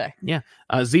PSA. Yeah.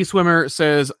 Z Swimmer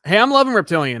says, hey, I'm loving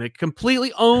Reptilian. It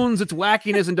completely owns its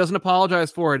wackiness and doesn't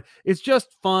apologize for it. It's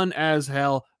just fun as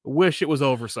hell. Wish it was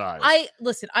oversized. I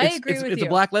agree with you. It's a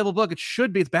Black Label book. It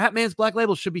should be. It's Batman's Black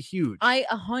Label should be huge. I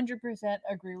 100%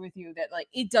 agree with you that like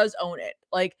it does own it.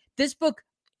 Like this book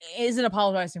isn't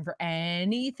apologizing for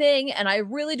anything, and I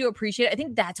really do appreciate it. I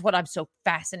think that's what I'm so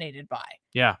fascinated by.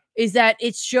 Yeah. Is that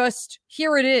it's just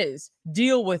here it is.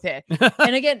 Deal with it.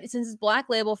 And again, since it's Black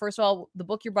Label, first of all, the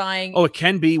book you're buying. Oh, it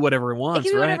can be whatever it wants, it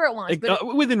can be right? whatever it wants.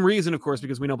 But within reason, of course,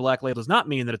 because we know Black Label does not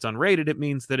mean that it's unrated. It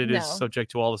means that it is No.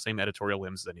 subject to all the same editorial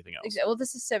whims as anything else. well,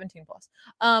 this is 17 plus.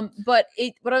 But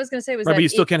what I was gonna say was Right, that but you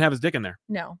still can't have his dick in there.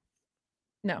 No,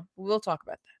 we'll talk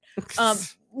about that.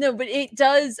 No, but it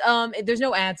does. There's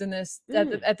no ads in this.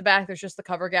 At the back, there's just the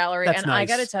cover gallery. That's and nice. I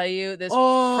gotta tell you, this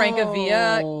Oh,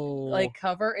 Francavilla like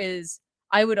cover is.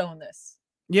 I would own this.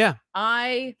 Yeah.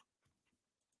 I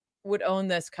would own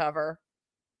this cover.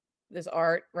 This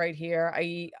art right here.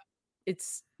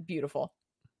 It's beautiful.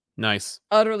 Nice.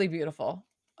 Utterly beautiful.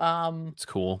 It's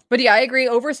cool. But yeah, I agree.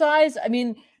 Oversized. I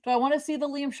mean, do I want to see the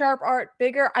Liam Sharp art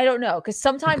bigger? I don't know. Because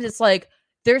sometimes it's like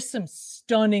there's some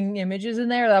stunning images in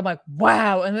there that I'm like,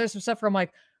 wow. And there's some stuff where I'm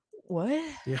like, what?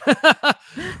 Yeah.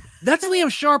 That's Liam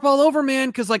Sharp all over, man.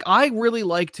 Because like I really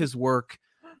liked his work.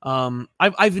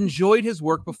 I've enjoyed his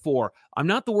work before. I'm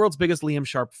not the world's biggest Liam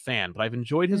Sharp fan, but I've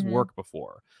enjoyed his work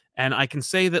before. And I can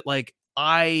say that like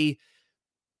I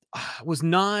was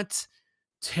not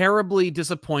terribly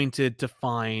disappointed to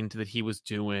find that he was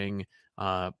doing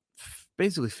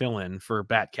basically fill-in for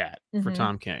Batcat for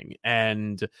Tom King.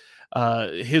 And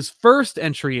his first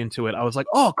entry into it, I was like,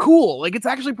 oh, cool. Like it's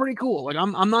actually pretty cool. Like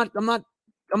I'm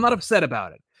not upset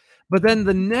about it. But then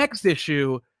the next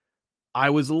issue, I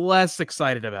was less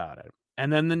excited about it.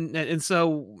 And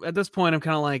so at this point, I'm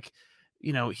kind of like,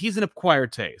 you know, he's an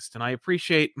acquired taste and I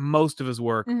appreciate most of his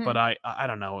work, but I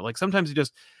don't know, like sometimes he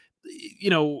just, you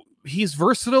know, he's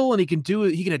versatile and he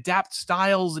can adapt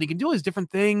styles and he can do his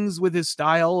different things with his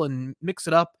style and mix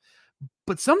it up.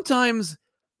 But sometimes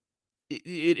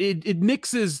it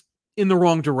mixes in the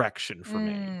wrong direction for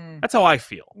me. That's how I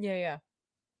feel. Yeah.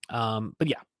 But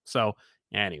yeah, so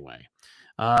anyway.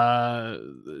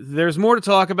 There's more to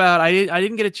talk about. I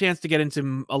didn't get a chance to get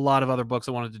into a lot of other books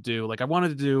I wanted to do. Like I wanted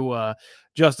to do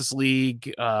Justice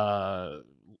League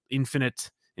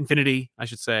Infinity, I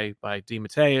should say, by D.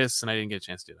 Mateus, and I didn't get a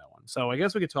chance to do that one. So I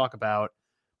guess we could talk about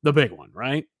the big one,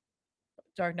 right?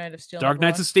 Dark Knight of Steel. Dark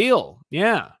Knights of Steel.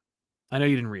 Yeah. I know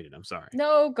you didn't read it. I'm sorry.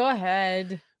 No, go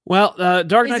ahead. Well,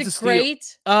 Dark Knights of Steel.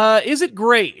 Great? Is it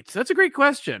great? That's a great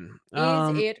question.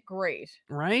 Is it great?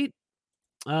 Right?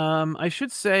 I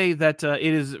should say that it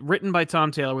is written by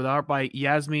Tom Taylor with art by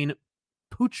Yasmin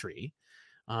Putri.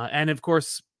 And of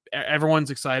course,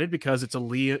 everyone's excited because it's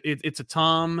a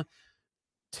Tom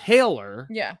Taylor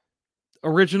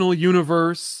original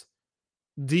universe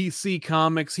DC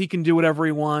Comics. He can do whatever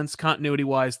he wants, continuity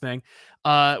wise thing.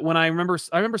 When I remember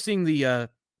seeing the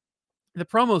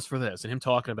promos for this and him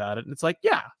talking about it, and it's like,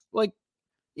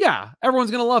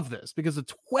 everyone's gonna love this because a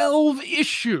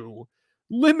 12-issue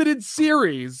limited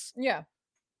series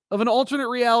of an alternate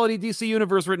reality DC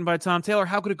universe written by Tom Taylor.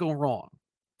 How could it go wrong?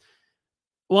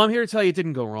 Well, I'm here to tell you it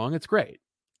didn't go wrong. It's great.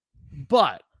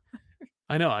 But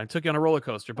I know I took you on a roller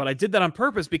coaster, but I did that on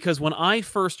purpose because when I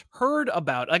first heard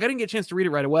about it, like I didn't get a chance to read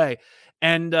it right away.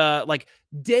 And like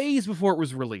days before it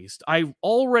was released, I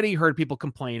already heard people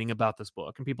complaining about this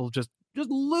book and people just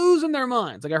losing their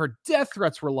minds. Like I heard death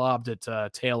threats were lobbed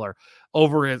at Taylor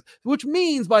over his, which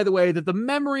means, by the way, that the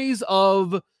memories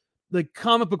of the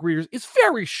comic book readers is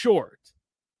very short.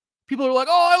 People are like,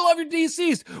 oh, I love your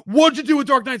DCs. What'd you do with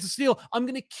Dark Knights of Steel? I'm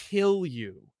going to kill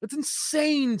you. That's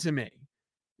insane to me.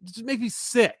 It just makes me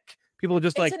sick. People are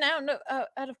just it's an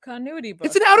out of continuity book.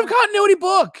 It's an out of continuity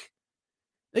book.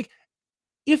 Like,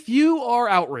 if you are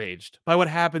outraged by what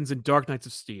happens in Dark Knights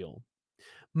of Steel,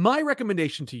 my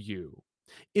recommendation to you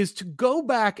is to go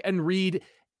back and read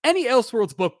any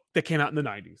Elseworlds book that came out in the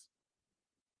 90s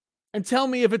and tell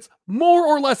me if it's more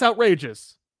or less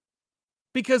outrageous.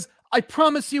 Because I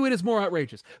promise you it is more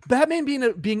outrageous. Batman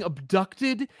being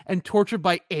abducted and tortured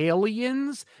by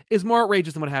aliens is more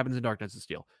outrageous than what happens in Dark Knights of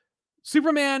Steel.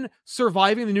 Superman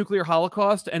surviving the nuclear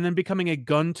holocaust and then becoming a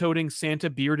gun-toting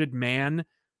Santa-bearded man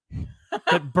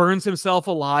that burns himself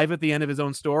alive at the end of his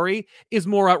own story is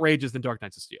more outrageous than Dark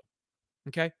Knights of Steel.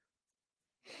 Okay?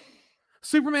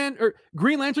 Superman or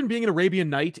Green Lantern being an Arabian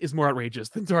Night is more outrageous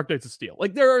than Dark Knights of Steel.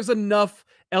 Like, there is enough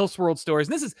Elseworld stories.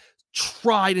 And this is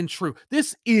tried and true.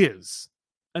 This is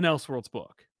an Elseworlds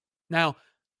book. Now,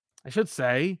 I should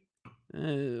say,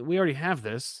 we already have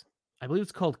this. I believe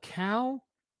it's called Cal.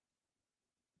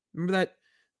 Remember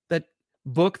that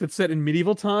book that's set in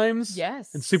medieval times?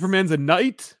 Yes. And Superman's a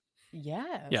knight?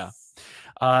 Yes. Yeah.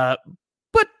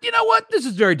 But you know what? This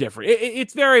is very different.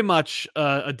 It's very much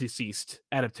a deceased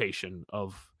adaptation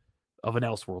of an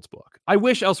Elseworlds book. I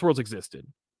wish Elseworlds existed,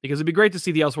 because it'd be great to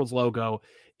see the Elseworlds logo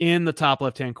in the top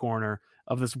left-hand corner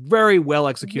of this very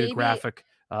well-executed graphic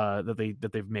that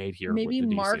they've made here. Maybe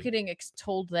marketing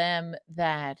told them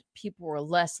that people were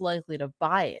less likely to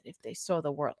buy it if they saw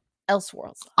the word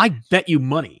Elseworlds. I bet you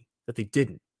money that they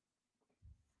didn't,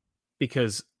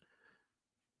 because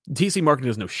DC marketing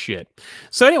does no shit.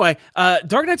 So anyway,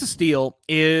 Dark Knights of Steel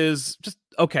is just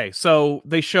okay. So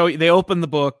they open the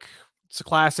book. It's a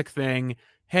classic thing.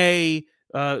 Hey,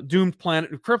 doomed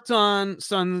planet Krypton,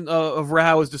 son of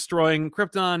Ra is destroying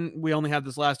Krypton. We only have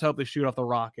this last hope. They shoot off the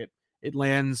rocket. It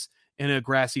lands in a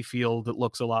grassy field that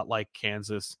looks a lot like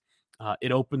Kansas.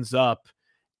 It opens up,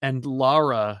 and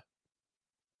Lana?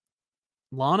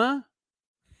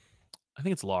 I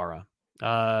think it's Lara.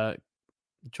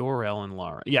 Jor-El and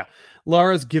Lara. Yeah.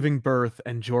 Lara's giving birth,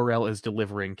 and Jor-El is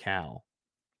delivering Cal.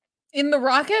 In the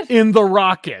rocket? In the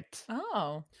rocket.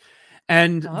 Oh.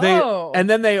 And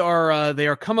they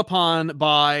are come upon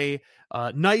by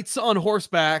knights on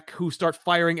horseback who start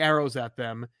firing arrows at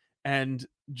them, and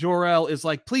Jor-El is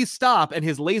like, please stop, and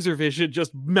his laser vision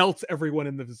just melts everyone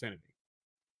in the vicinity.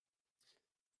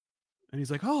 And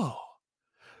he's like, oh,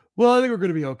 well, I think we're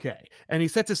going to be okay. And he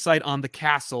sets his sight on the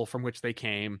castle from which they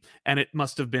came, and it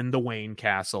must have been the Wayne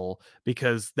Castle,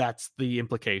 because that's the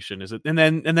implication, is it? And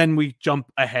then we jump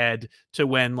ahead to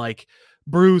when like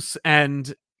Bruce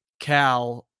and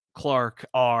Cal Clark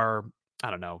are,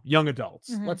 I don't know, young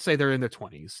adults. Mm-hmm. Let's say they're in their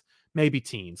 20s, maybe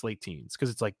teens, late teens, because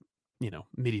it's like,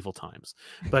 medieval times.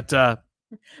 But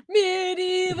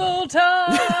medieval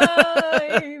times.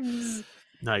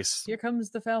 Nice. Here comes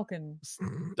the Falcon.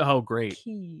 Oh, great.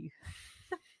 Key.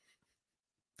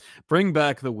 Bring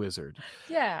back the wizard.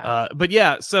 Yeah. But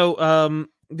yeah, so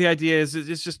the idea is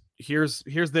it's just here's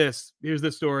this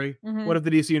story. Mm-hmm. What if the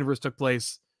DC universe took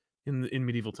place in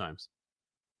medieval times?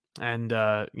 And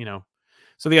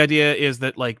so the idea is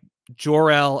that like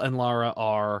Jor-El and Lara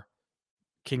are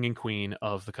king and queen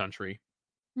of the country,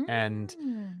 and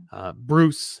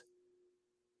Bruce,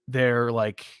 their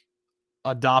like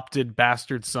adopted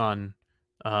bastard son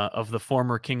of the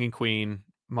former king and queen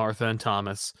Martha and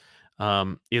Thomas,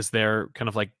 is their kind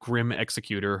of like grim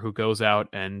executor who goes out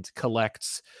and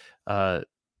collects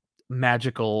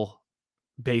magical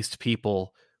based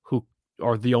people who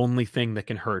are the only thing that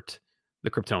can hurt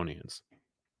the Kryptonians.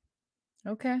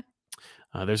 Okay.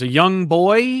 There's a young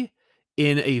boy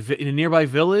in a nearby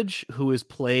village who is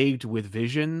plagued with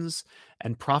visions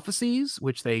and prophecies,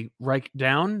 which they write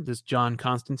down. This John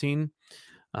Constantine.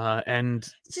 And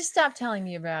just stop telling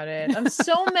me about it. I'm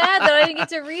so mad that I didn't get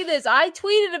to read this. I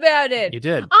tweeted about it. You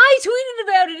did. I tweeted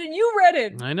about it and you read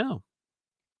it. I know.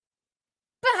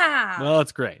 Bah! Well,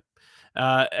 it's great.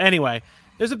 Anyway,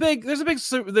 there's a big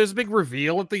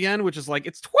reveal at the end, which is like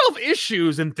it's 12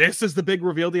 issues, and this is the big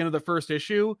reveal at the end of the first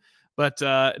issue. But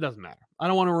it doesn't matter. I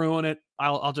don't want to ruin it.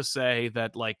 I'll just say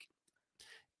that like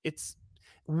it's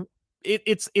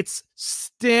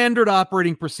standard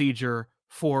operating procedure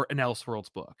for an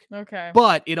Elseworlds book. Okay.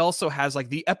 But it also has like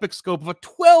the epic scope of a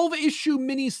 12-issue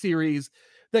miniseries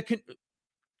that can,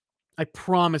 I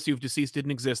promise you, if Deceased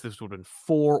didn't exist, this would have been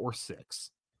 4 or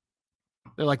 6.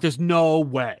 They're like, there's no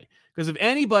way. Because if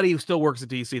anybody who still works at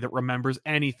DC that remembers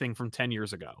anything from 10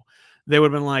 years ago, they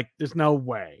would have been like, there's no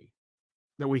way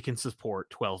that we can support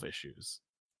 12 issues.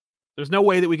 There's no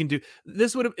way that we can do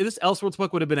this. This Elseworlds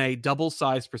book would have been a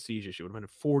double-sized prestige issue. It would have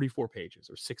been 44 pages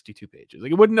or 62 pages.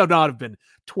 Like it would not have been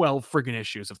 12 friggin'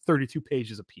 issues of 32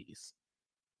 pages apiece.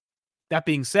 That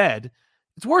being said,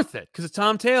 it's worth it because it's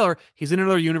Tom Taylor. He's in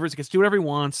another universe. He gets to do whatever he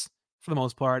wants for the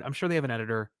most part. I'm sure they have an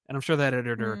editor, and I'm sure that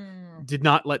editor did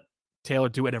not let Taylor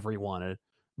do whatever he wanted.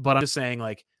 But I'm just saying,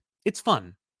 like, it's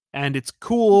fun and it's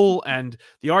cool, and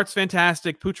the art's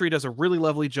fantastic. Putri does a really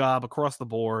lovely job across the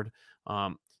board.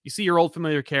 You see your old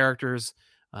familiar characters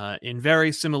in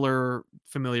very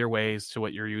familiar ways to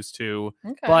what you're used to,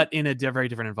 but in a very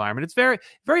different environment. It's very,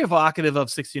 very evocative of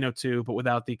 1602, but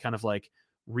without the kind of like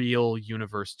real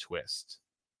universe twist.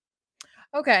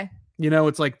 Okay.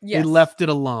 It's like they left it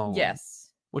alone.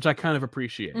 Yes. Which I kind of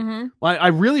appreciate. Mm-hmm. Well, I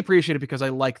really appreciate it because I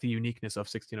like the uniqueness of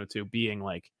 1602 being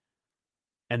like,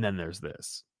 and then there's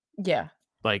this. Yeah.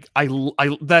 Like I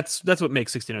that's what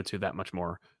makes 1602 that much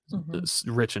more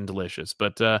rich and delicious.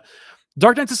 But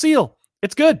Dark Knights of Steel,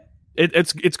 it's good.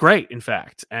 It's great, in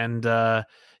fact. And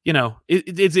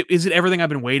is it everything I've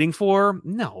been waiting for?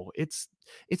 No, it's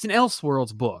an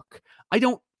Elseworlds book. I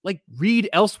don't like read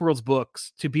Elseworlds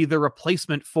books to be the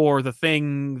replacement for the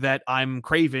thing that I'm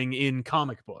craving in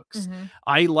comic books. Mhm.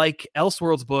 I like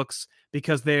Elseworlds books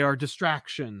because they are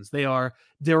distractions. They are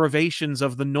derivations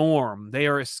of the norm. They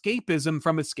are escapism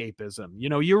from escapism.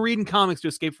 You're reading comics to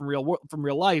escape from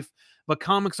real life, but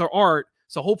comics are art.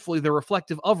 So hopefully they're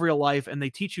reflective of real life and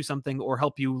they teach you something or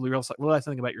help you realize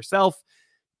something about yourself.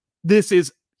 This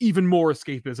is even more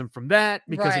escapism from that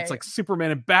because it's Right. like Superman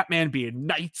and Batman being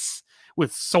knights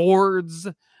with swords.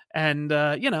 And,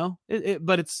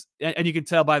 but and you can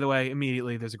tell, by the way,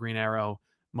 immediately there's a Green Arrow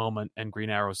moment, and Green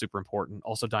Arrow is super important.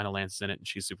 Also, Dinah Lance is in it, and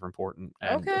she's super important.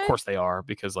 And of Okay. course they are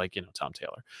because, Tom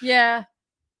Taylor. Yeah.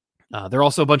 There are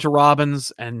also a bunch of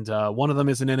Robins, and one of them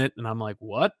isn't in it. And I'm like,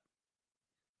 what?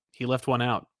 He left one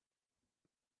out.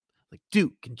 Like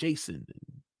Duke and Jason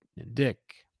and Dick.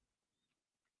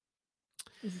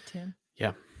 Is it Tim?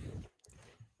 Yeah.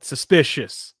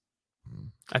 Suspicious.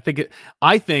 I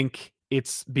think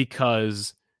it's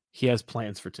because he has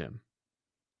plans for Tim.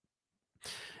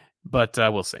 But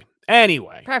we'll see.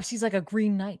 Anyway. Perhaps he's like a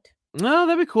Green Knight. Oh,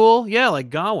 that'd be cool. Yeah, like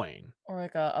Gawain. Or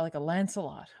like a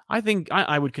Lancelot. I think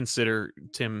I would consider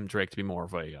Tim Drake to be more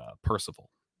of a Percival.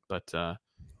 But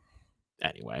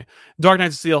anyway. Dark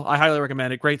Knights of Steel, I highly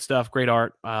recommend it. Great stuff, great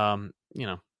art.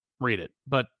 Read it.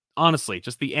 But honestly,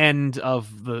 just the end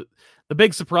of the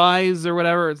big surprise or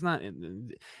whatever, it's not,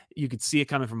 you could see it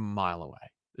coming from a mile away.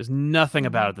 There's nothing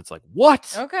about it that's like,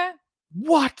 what? Okay.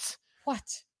 What?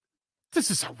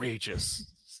 This is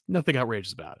outrageous. Nothing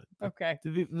outrageous about it. Okay.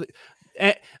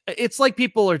 It's like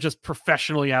people are just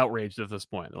professionally outraged at this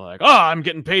point. They're like, oh, I'm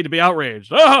getting paid to be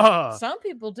outraged. Ah! Some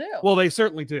people do. Well, they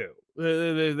certainly do.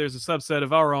 There's a subset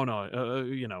of our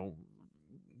own,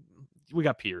 we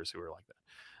got peers who are like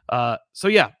that.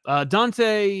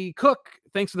 Dante Cook,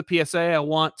 thanks for the PSA. I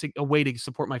want a way to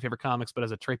support my favorite comics, but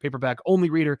as a trade paperback only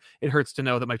reader, it hurts to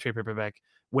know that my trade paperback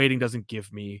waiting doesn't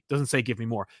say give me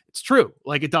more. It's true.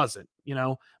 Like it doesn't,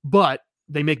 but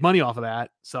they make money off of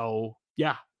that. So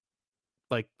yeah,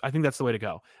 like I think that's the way to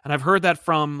go. And I've heard that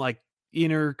from like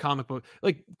inner comic book,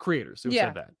 like creators who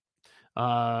said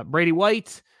that. Brady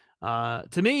White,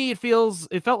 to me,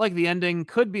 it felt like the ending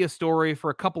could be a story for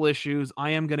a couple issues.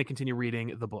 I am going to continue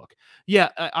reading the book. Yeah,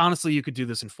 honestly, you could do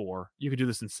this in 4. You could do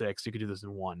this in 6. You could do this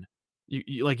in 1.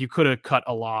 You could have cut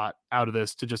a lot out of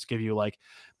this to just give you like,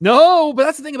 no, but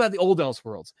that's the thing about the old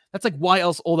Elseworlds. That's like why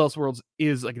old Elseworlds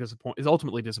is like is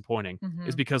ultimately disappointing,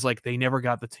 is because like they never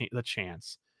got the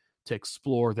chance to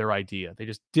explore their idea. They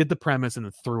just did the premise and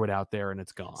then threw it out there and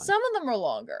it's gone. Some of them are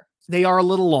longer. They are a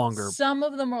little longer. Some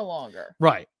of them are longer.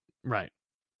 Right.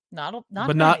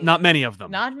 Not many of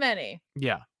them. Not many.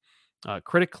 Yeah.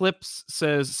 Critic Clips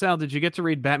says, Sal, did you get to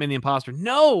read Batman the Imposter?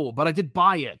 No, but I did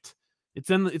buy it. It's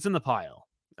in the pile.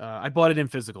 I bought it in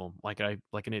physical, like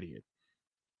an idiot.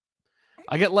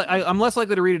 I'm less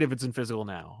likely to read it if it's in physical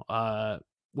now,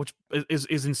 which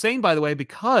is insane, by the way,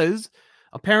 because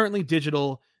apparently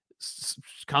digital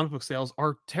comic book sales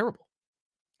are terrible.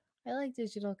 I like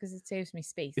digital because it saves me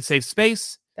space. It saves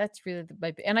space. That's really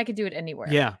and I can do it anywhere.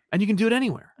 Yeah, and you can do it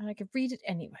anywhere. And I can read it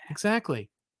anywhere. Exactly.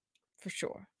 For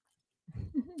sure.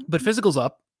 But physical's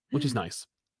up, which is nice.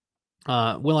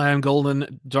 Will.i.am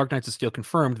Golden, Dark Knights of Steel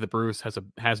confirmed that Bruce has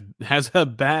a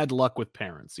bad luck with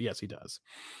parents. Yes, he does.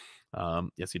 So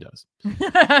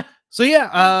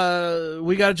yeah,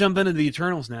 we got to jump into the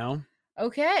Eternals now.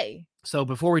 Okay. So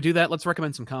before we do that, let's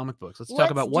recommend some comic books. Let's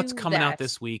talk about what's coming out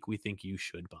this week we think you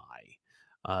should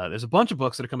buy. There's a bunch of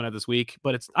books that are coming out this week,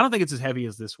 but I don't think it's as heavy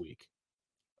as this week.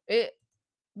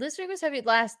 This week was heavy.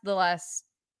 The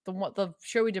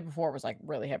show we did before was like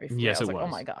really heavy for me. Yes, I was it like, was.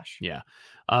 oh my gosh. Yeah.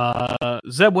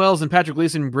 Zeb Wells and Patrick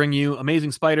Gleason bring you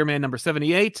Amazing Spider-Man number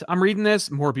 78. I'm reading this.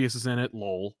 Morbius is in it.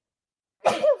 Lol.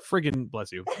 Friggin'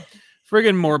 bless you.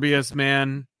 Friggin' Morbius,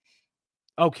 man.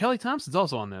 Oh, Kelly Thompson's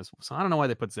also on this. So I don't know why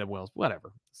they put Zeb Wells. Whatever.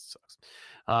 It sucks.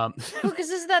 Because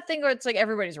this is that thing where it's like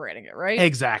everybody's rating it, right?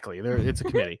 Exactly. It's a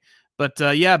committee. But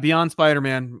yeah, Beyond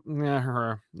Spider-Man.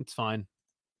 It's fine.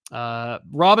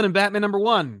 Robin and Batman number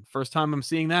 1. First time I'm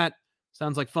seeing that.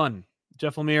 Sounds like fun.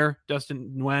 Jeff Lemire,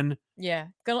 Dustin Nguyen. Yeah.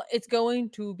 It's going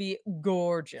to be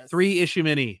gorgeous. 3-issue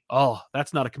mini. Oh,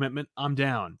 that's not a commitment. I'm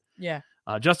down. Yeah.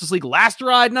 Justice League Last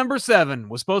Ride number 7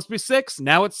 was supposed to be 6.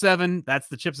 Now it's 7. That's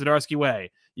the Chip Zdarsky way.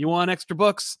 You want extra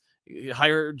books?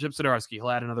 Hire Chip Zdarsky. He'll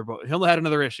add another book. He'll add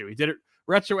another issue. He did it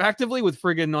retroactively with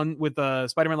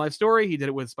Spider-Man Life Story. He did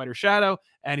it with Spider Shadow,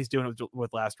 and he's doing it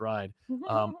with Last Ride.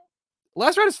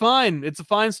 Last Ride is fine. It's a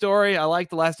fine story. I like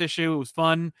the last issue. It was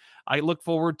fun. I look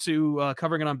forward to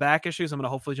covering it on back issues. I'm going to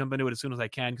hopefully jump into it as soon as I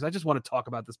can because I just want to talk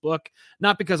about this book.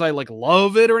 Not because I like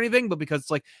love it or anything, but because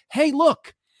it's like, hey,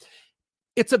 look,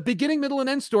 it's a beginning, middle, and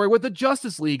end story with the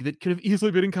Justice League that could have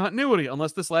easily been in continuity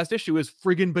unless this last issue is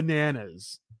friggin'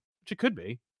 bananas, which it could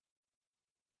be.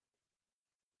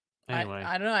 Anyway,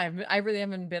 I don't know. I really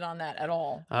haven't been on that at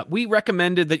all. We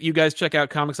recommended that you guys check out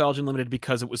Comixology Unlimited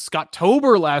because it was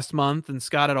Scott-tober last month, and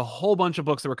Scott had a whole bunch of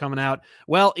books that were coming out.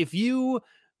 Well, if you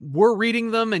were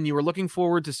reading them and you were looking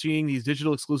forward to seeing these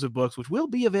digital exclusive books, which will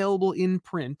be available in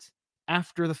print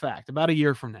after the fact, about a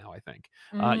year from now, I think.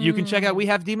 You can check out We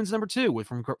Have Demons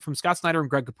 #2 from Scott Snyder and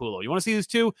Greg Capullo. You want to see these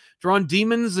two drawn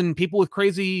demons and people with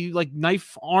crazy like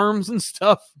knife arms and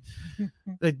stuff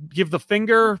that give the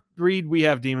finger? Read We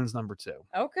Have Demons #2.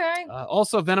 Okay.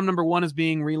 Also, Venom #1 is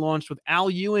being relaunched with Al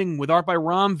Ewing with art by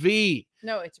Ram V.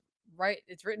 No, it's right.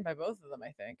 It's written by both of them,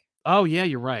 I think. Oh yeah,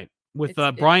 you're right. With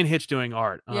Brian Hitch doing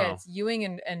art. Yeah, it's Ewing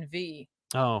and V.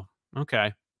 Oh,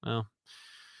 okay. Well.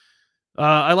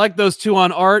 I like those two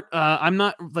on art. I'm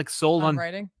not like sold on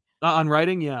writing. On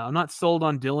writing, yeah. I'm not sold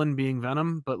on Dylan being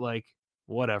Venom, but like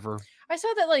whatever. I saw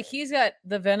that like he's got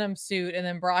the Venom suit and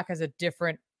then Brock has a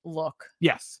different look.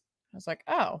 Yes. I was like,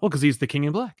 oh. Well, because he's the King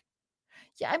in Black.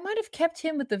 Yeah, I might have kept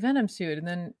him with the Venom suit and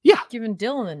then given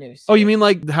Dylan the new suit. Oh, you mean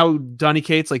like how Donny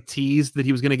Cates like teased that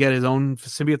he was going to get his own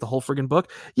symbiote the whole friggin'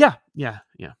 book? Yeah.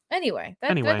 Anyway,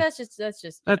 that's just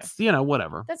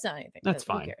whatever. That's not anything. That's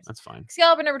fine. That's fine.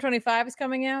 Excalibur #25 is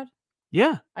coming out.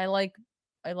 Yeah. I like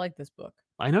this book.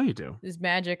 I know you do. There's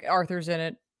magic. Arthur's in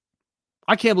it.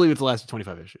 I can't believe it's lasted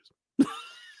 25 issues.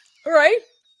 Right?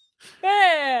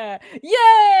 Yeah.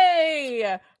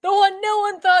 Yay! The one no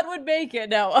one thought would make it.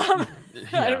 No, I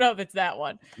don't know if it's that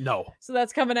one. No. So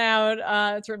that's coming out.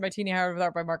 It's written by Tini Howard with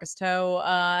art by Marcus Toe.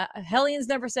 Hellions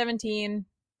 #17.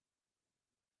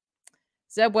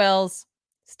 Zeb Wells,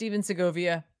 Steven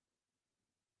Segovia.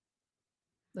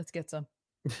 Let's get some.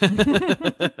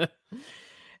 Strange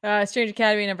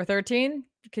Academy #13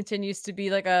 continues to be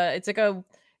like I'm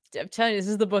telling you, this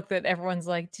is the book that everyone's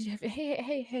like,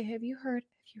 hey, have you heard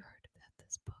about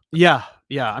this book? Yeah.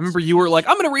 I remember you were like,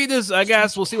 I'm gonna read this. I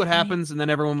guess we'll see what happens, and then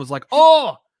everyone was like,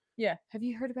 oh. Yeah. Have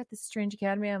you heard about this Strange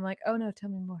Academy? I'm like, oh no, tell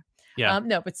me more. Yeah.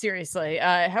 No, but seriously,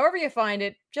 however you find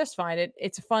it, just find it.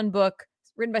 It's a fun book.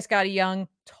 It's written by Scotty Young.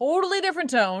 Totally different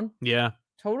tone. Yeah.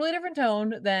 Totally different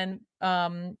tone than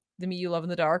The Me You Love in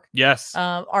the Dark. Yes.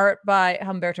 Art by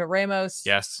Humberto Ramos.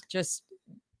 Yes. Just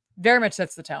very much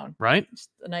sets the tone. Right. Just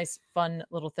a nice, fun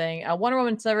little thing. Wonder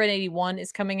Woman 781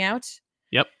 is coming out.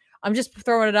 Yep. I'm just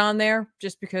throwing it on there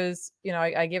just because,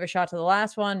 I gave a shot to the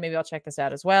last one. Maybe I'll check this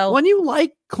out as well. When you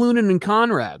like Clunan and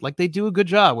Conrad, like they do a good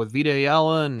job with Vita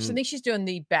Ayala and I think she's doing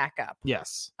the backup.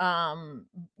 Yes.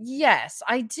 Yes,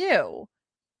 I do.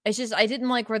 It's just I didn't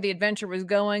like where the adventure was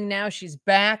going. Now she's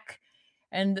back.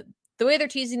 And the way they're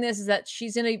teasing this is that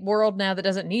she's in a world now that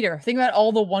doesn't need her. Think about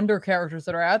all the Wonder characters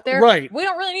that are out there. Right. We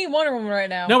don't really need Wonder Woman right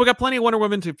now. No, we got plenty of Wonder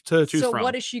Women to choose from. So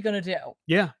what is she going to do?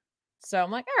 Yeah. So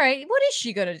I'm like, all right, what is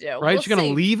she going to do? Right? She's going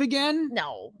to leave again?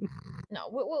 No.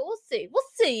 We'll see. We'll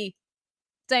see.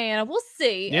 Diana, we'll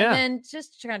see. Yeah. And then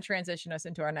just to kind of transition us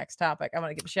into our next topic, I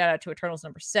want to give a shout out to Eternals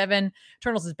 #7.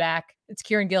 Eternals is back. It's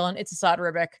Kieran Gillen. It's Asad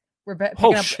Ribic. We're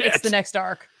picking up. Shit. It's the next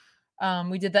arc.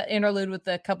 We did that interlude with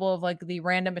a couple of like the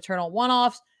random Eternal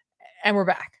one-offs, and we're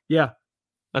back. Yeah.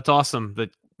 That's awesome that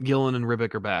Gillen and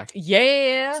Ribic are back.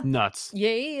 Yeah. It's nuts.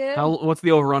 Yeah. What's the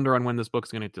over-under on when this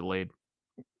book's going to get delayed?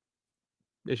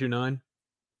 Issue 9?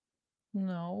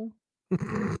 No.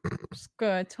 It's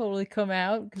going to totally come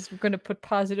out because we're going to put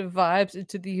positive vibes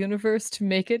into the universe to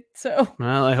make it so.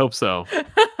 Well, I hope so.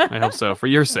 I hope so. For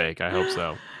your sake, I hope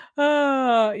so.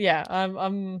 Yeah,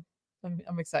 I'm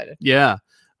excited. Yeah.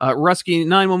 Rusky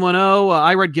 9110.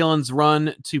 I read Gillen's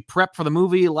run to prep for the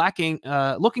movie.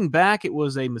 Looking back, it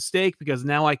was a mistake because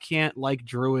now I can't like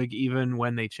Druig even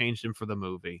when they changed him for the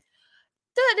movie.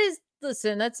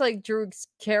 Listen, that's like Druig's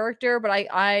character, but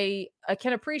I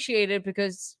can appreciate it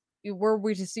because were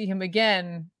we to see him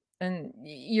again, and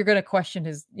you're going to question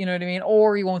his, you know what I mean?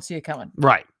 Or you won't see it coming.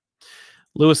 Right.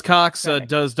 Lewis Cox,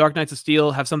 does Dark Knights of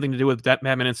Steel have something to do with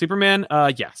Batman and Superman?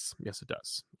 Yes, it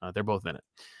does. They're both in it.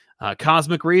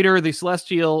 Cosmic Reader, the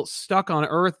Celestial stuck on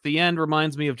Earth. The end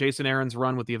reminds me of Jason Aaron's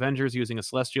run with the Avengers using a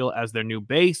Celestial as their new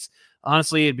base.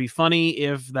 Honestly, it'd be funny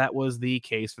if that was the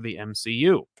case for the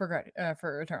MCU. For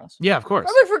Eternals. Yeah, of course.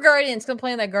 Probably for Guardians. I'm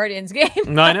playing that Guardians game.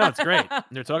 No, I know, it's great.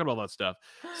 They're talking about all that stuff.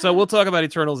 So we'll talk about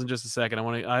Eternals in just a second.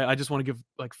 I just want to give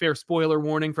like fair spoiler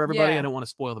warning for everybody. Yeah. I don't want to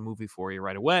spoil the movie for you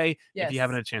right away. Yes. If you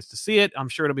haven't had a chance to see it, I'm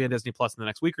sure it'll be on Disney Plus in the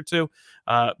next week or two.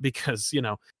 Because,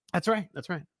 That's right. That's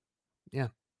right. Yeah.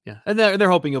 Yeah. And they're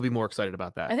hoping you'll be more excited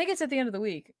about that. I think it's at the end of the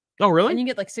week. Oh, really? And you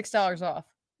get like $6 off.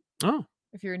 Oh.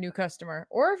 If you're a new customer,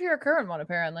 or if you're a current one,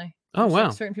 apparently. Oh, There's, like, wow.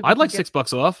 certain people I'd can like get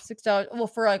 $6 off. $6. Well,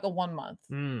 for like a 1 month.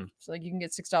 Mm, So like you can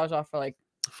get $6 off for like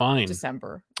fine.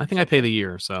 December. I think I pay the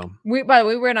year. So. By the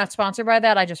way, we're not sponsored by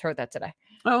that. I just heard that today.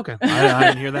 Oh, okay. I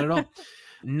didn't hear that at all.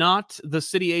 Not the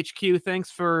City HQ.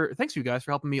 Thanks you guys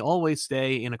for helping me always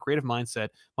stay in a creative mindset.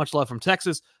 Much love from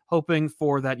Texas. Hoping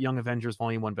for that Young Avengers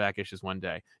Volume 1 back issues one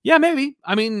day. Yeah, maybe.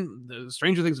 I mean,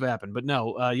 stranger things have happened, but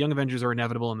no, Young Avengers are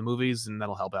inevitable in the movies, and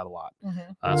that'll help out a lot.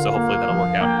 Mm-hmm. So hopefully that'll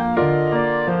work out.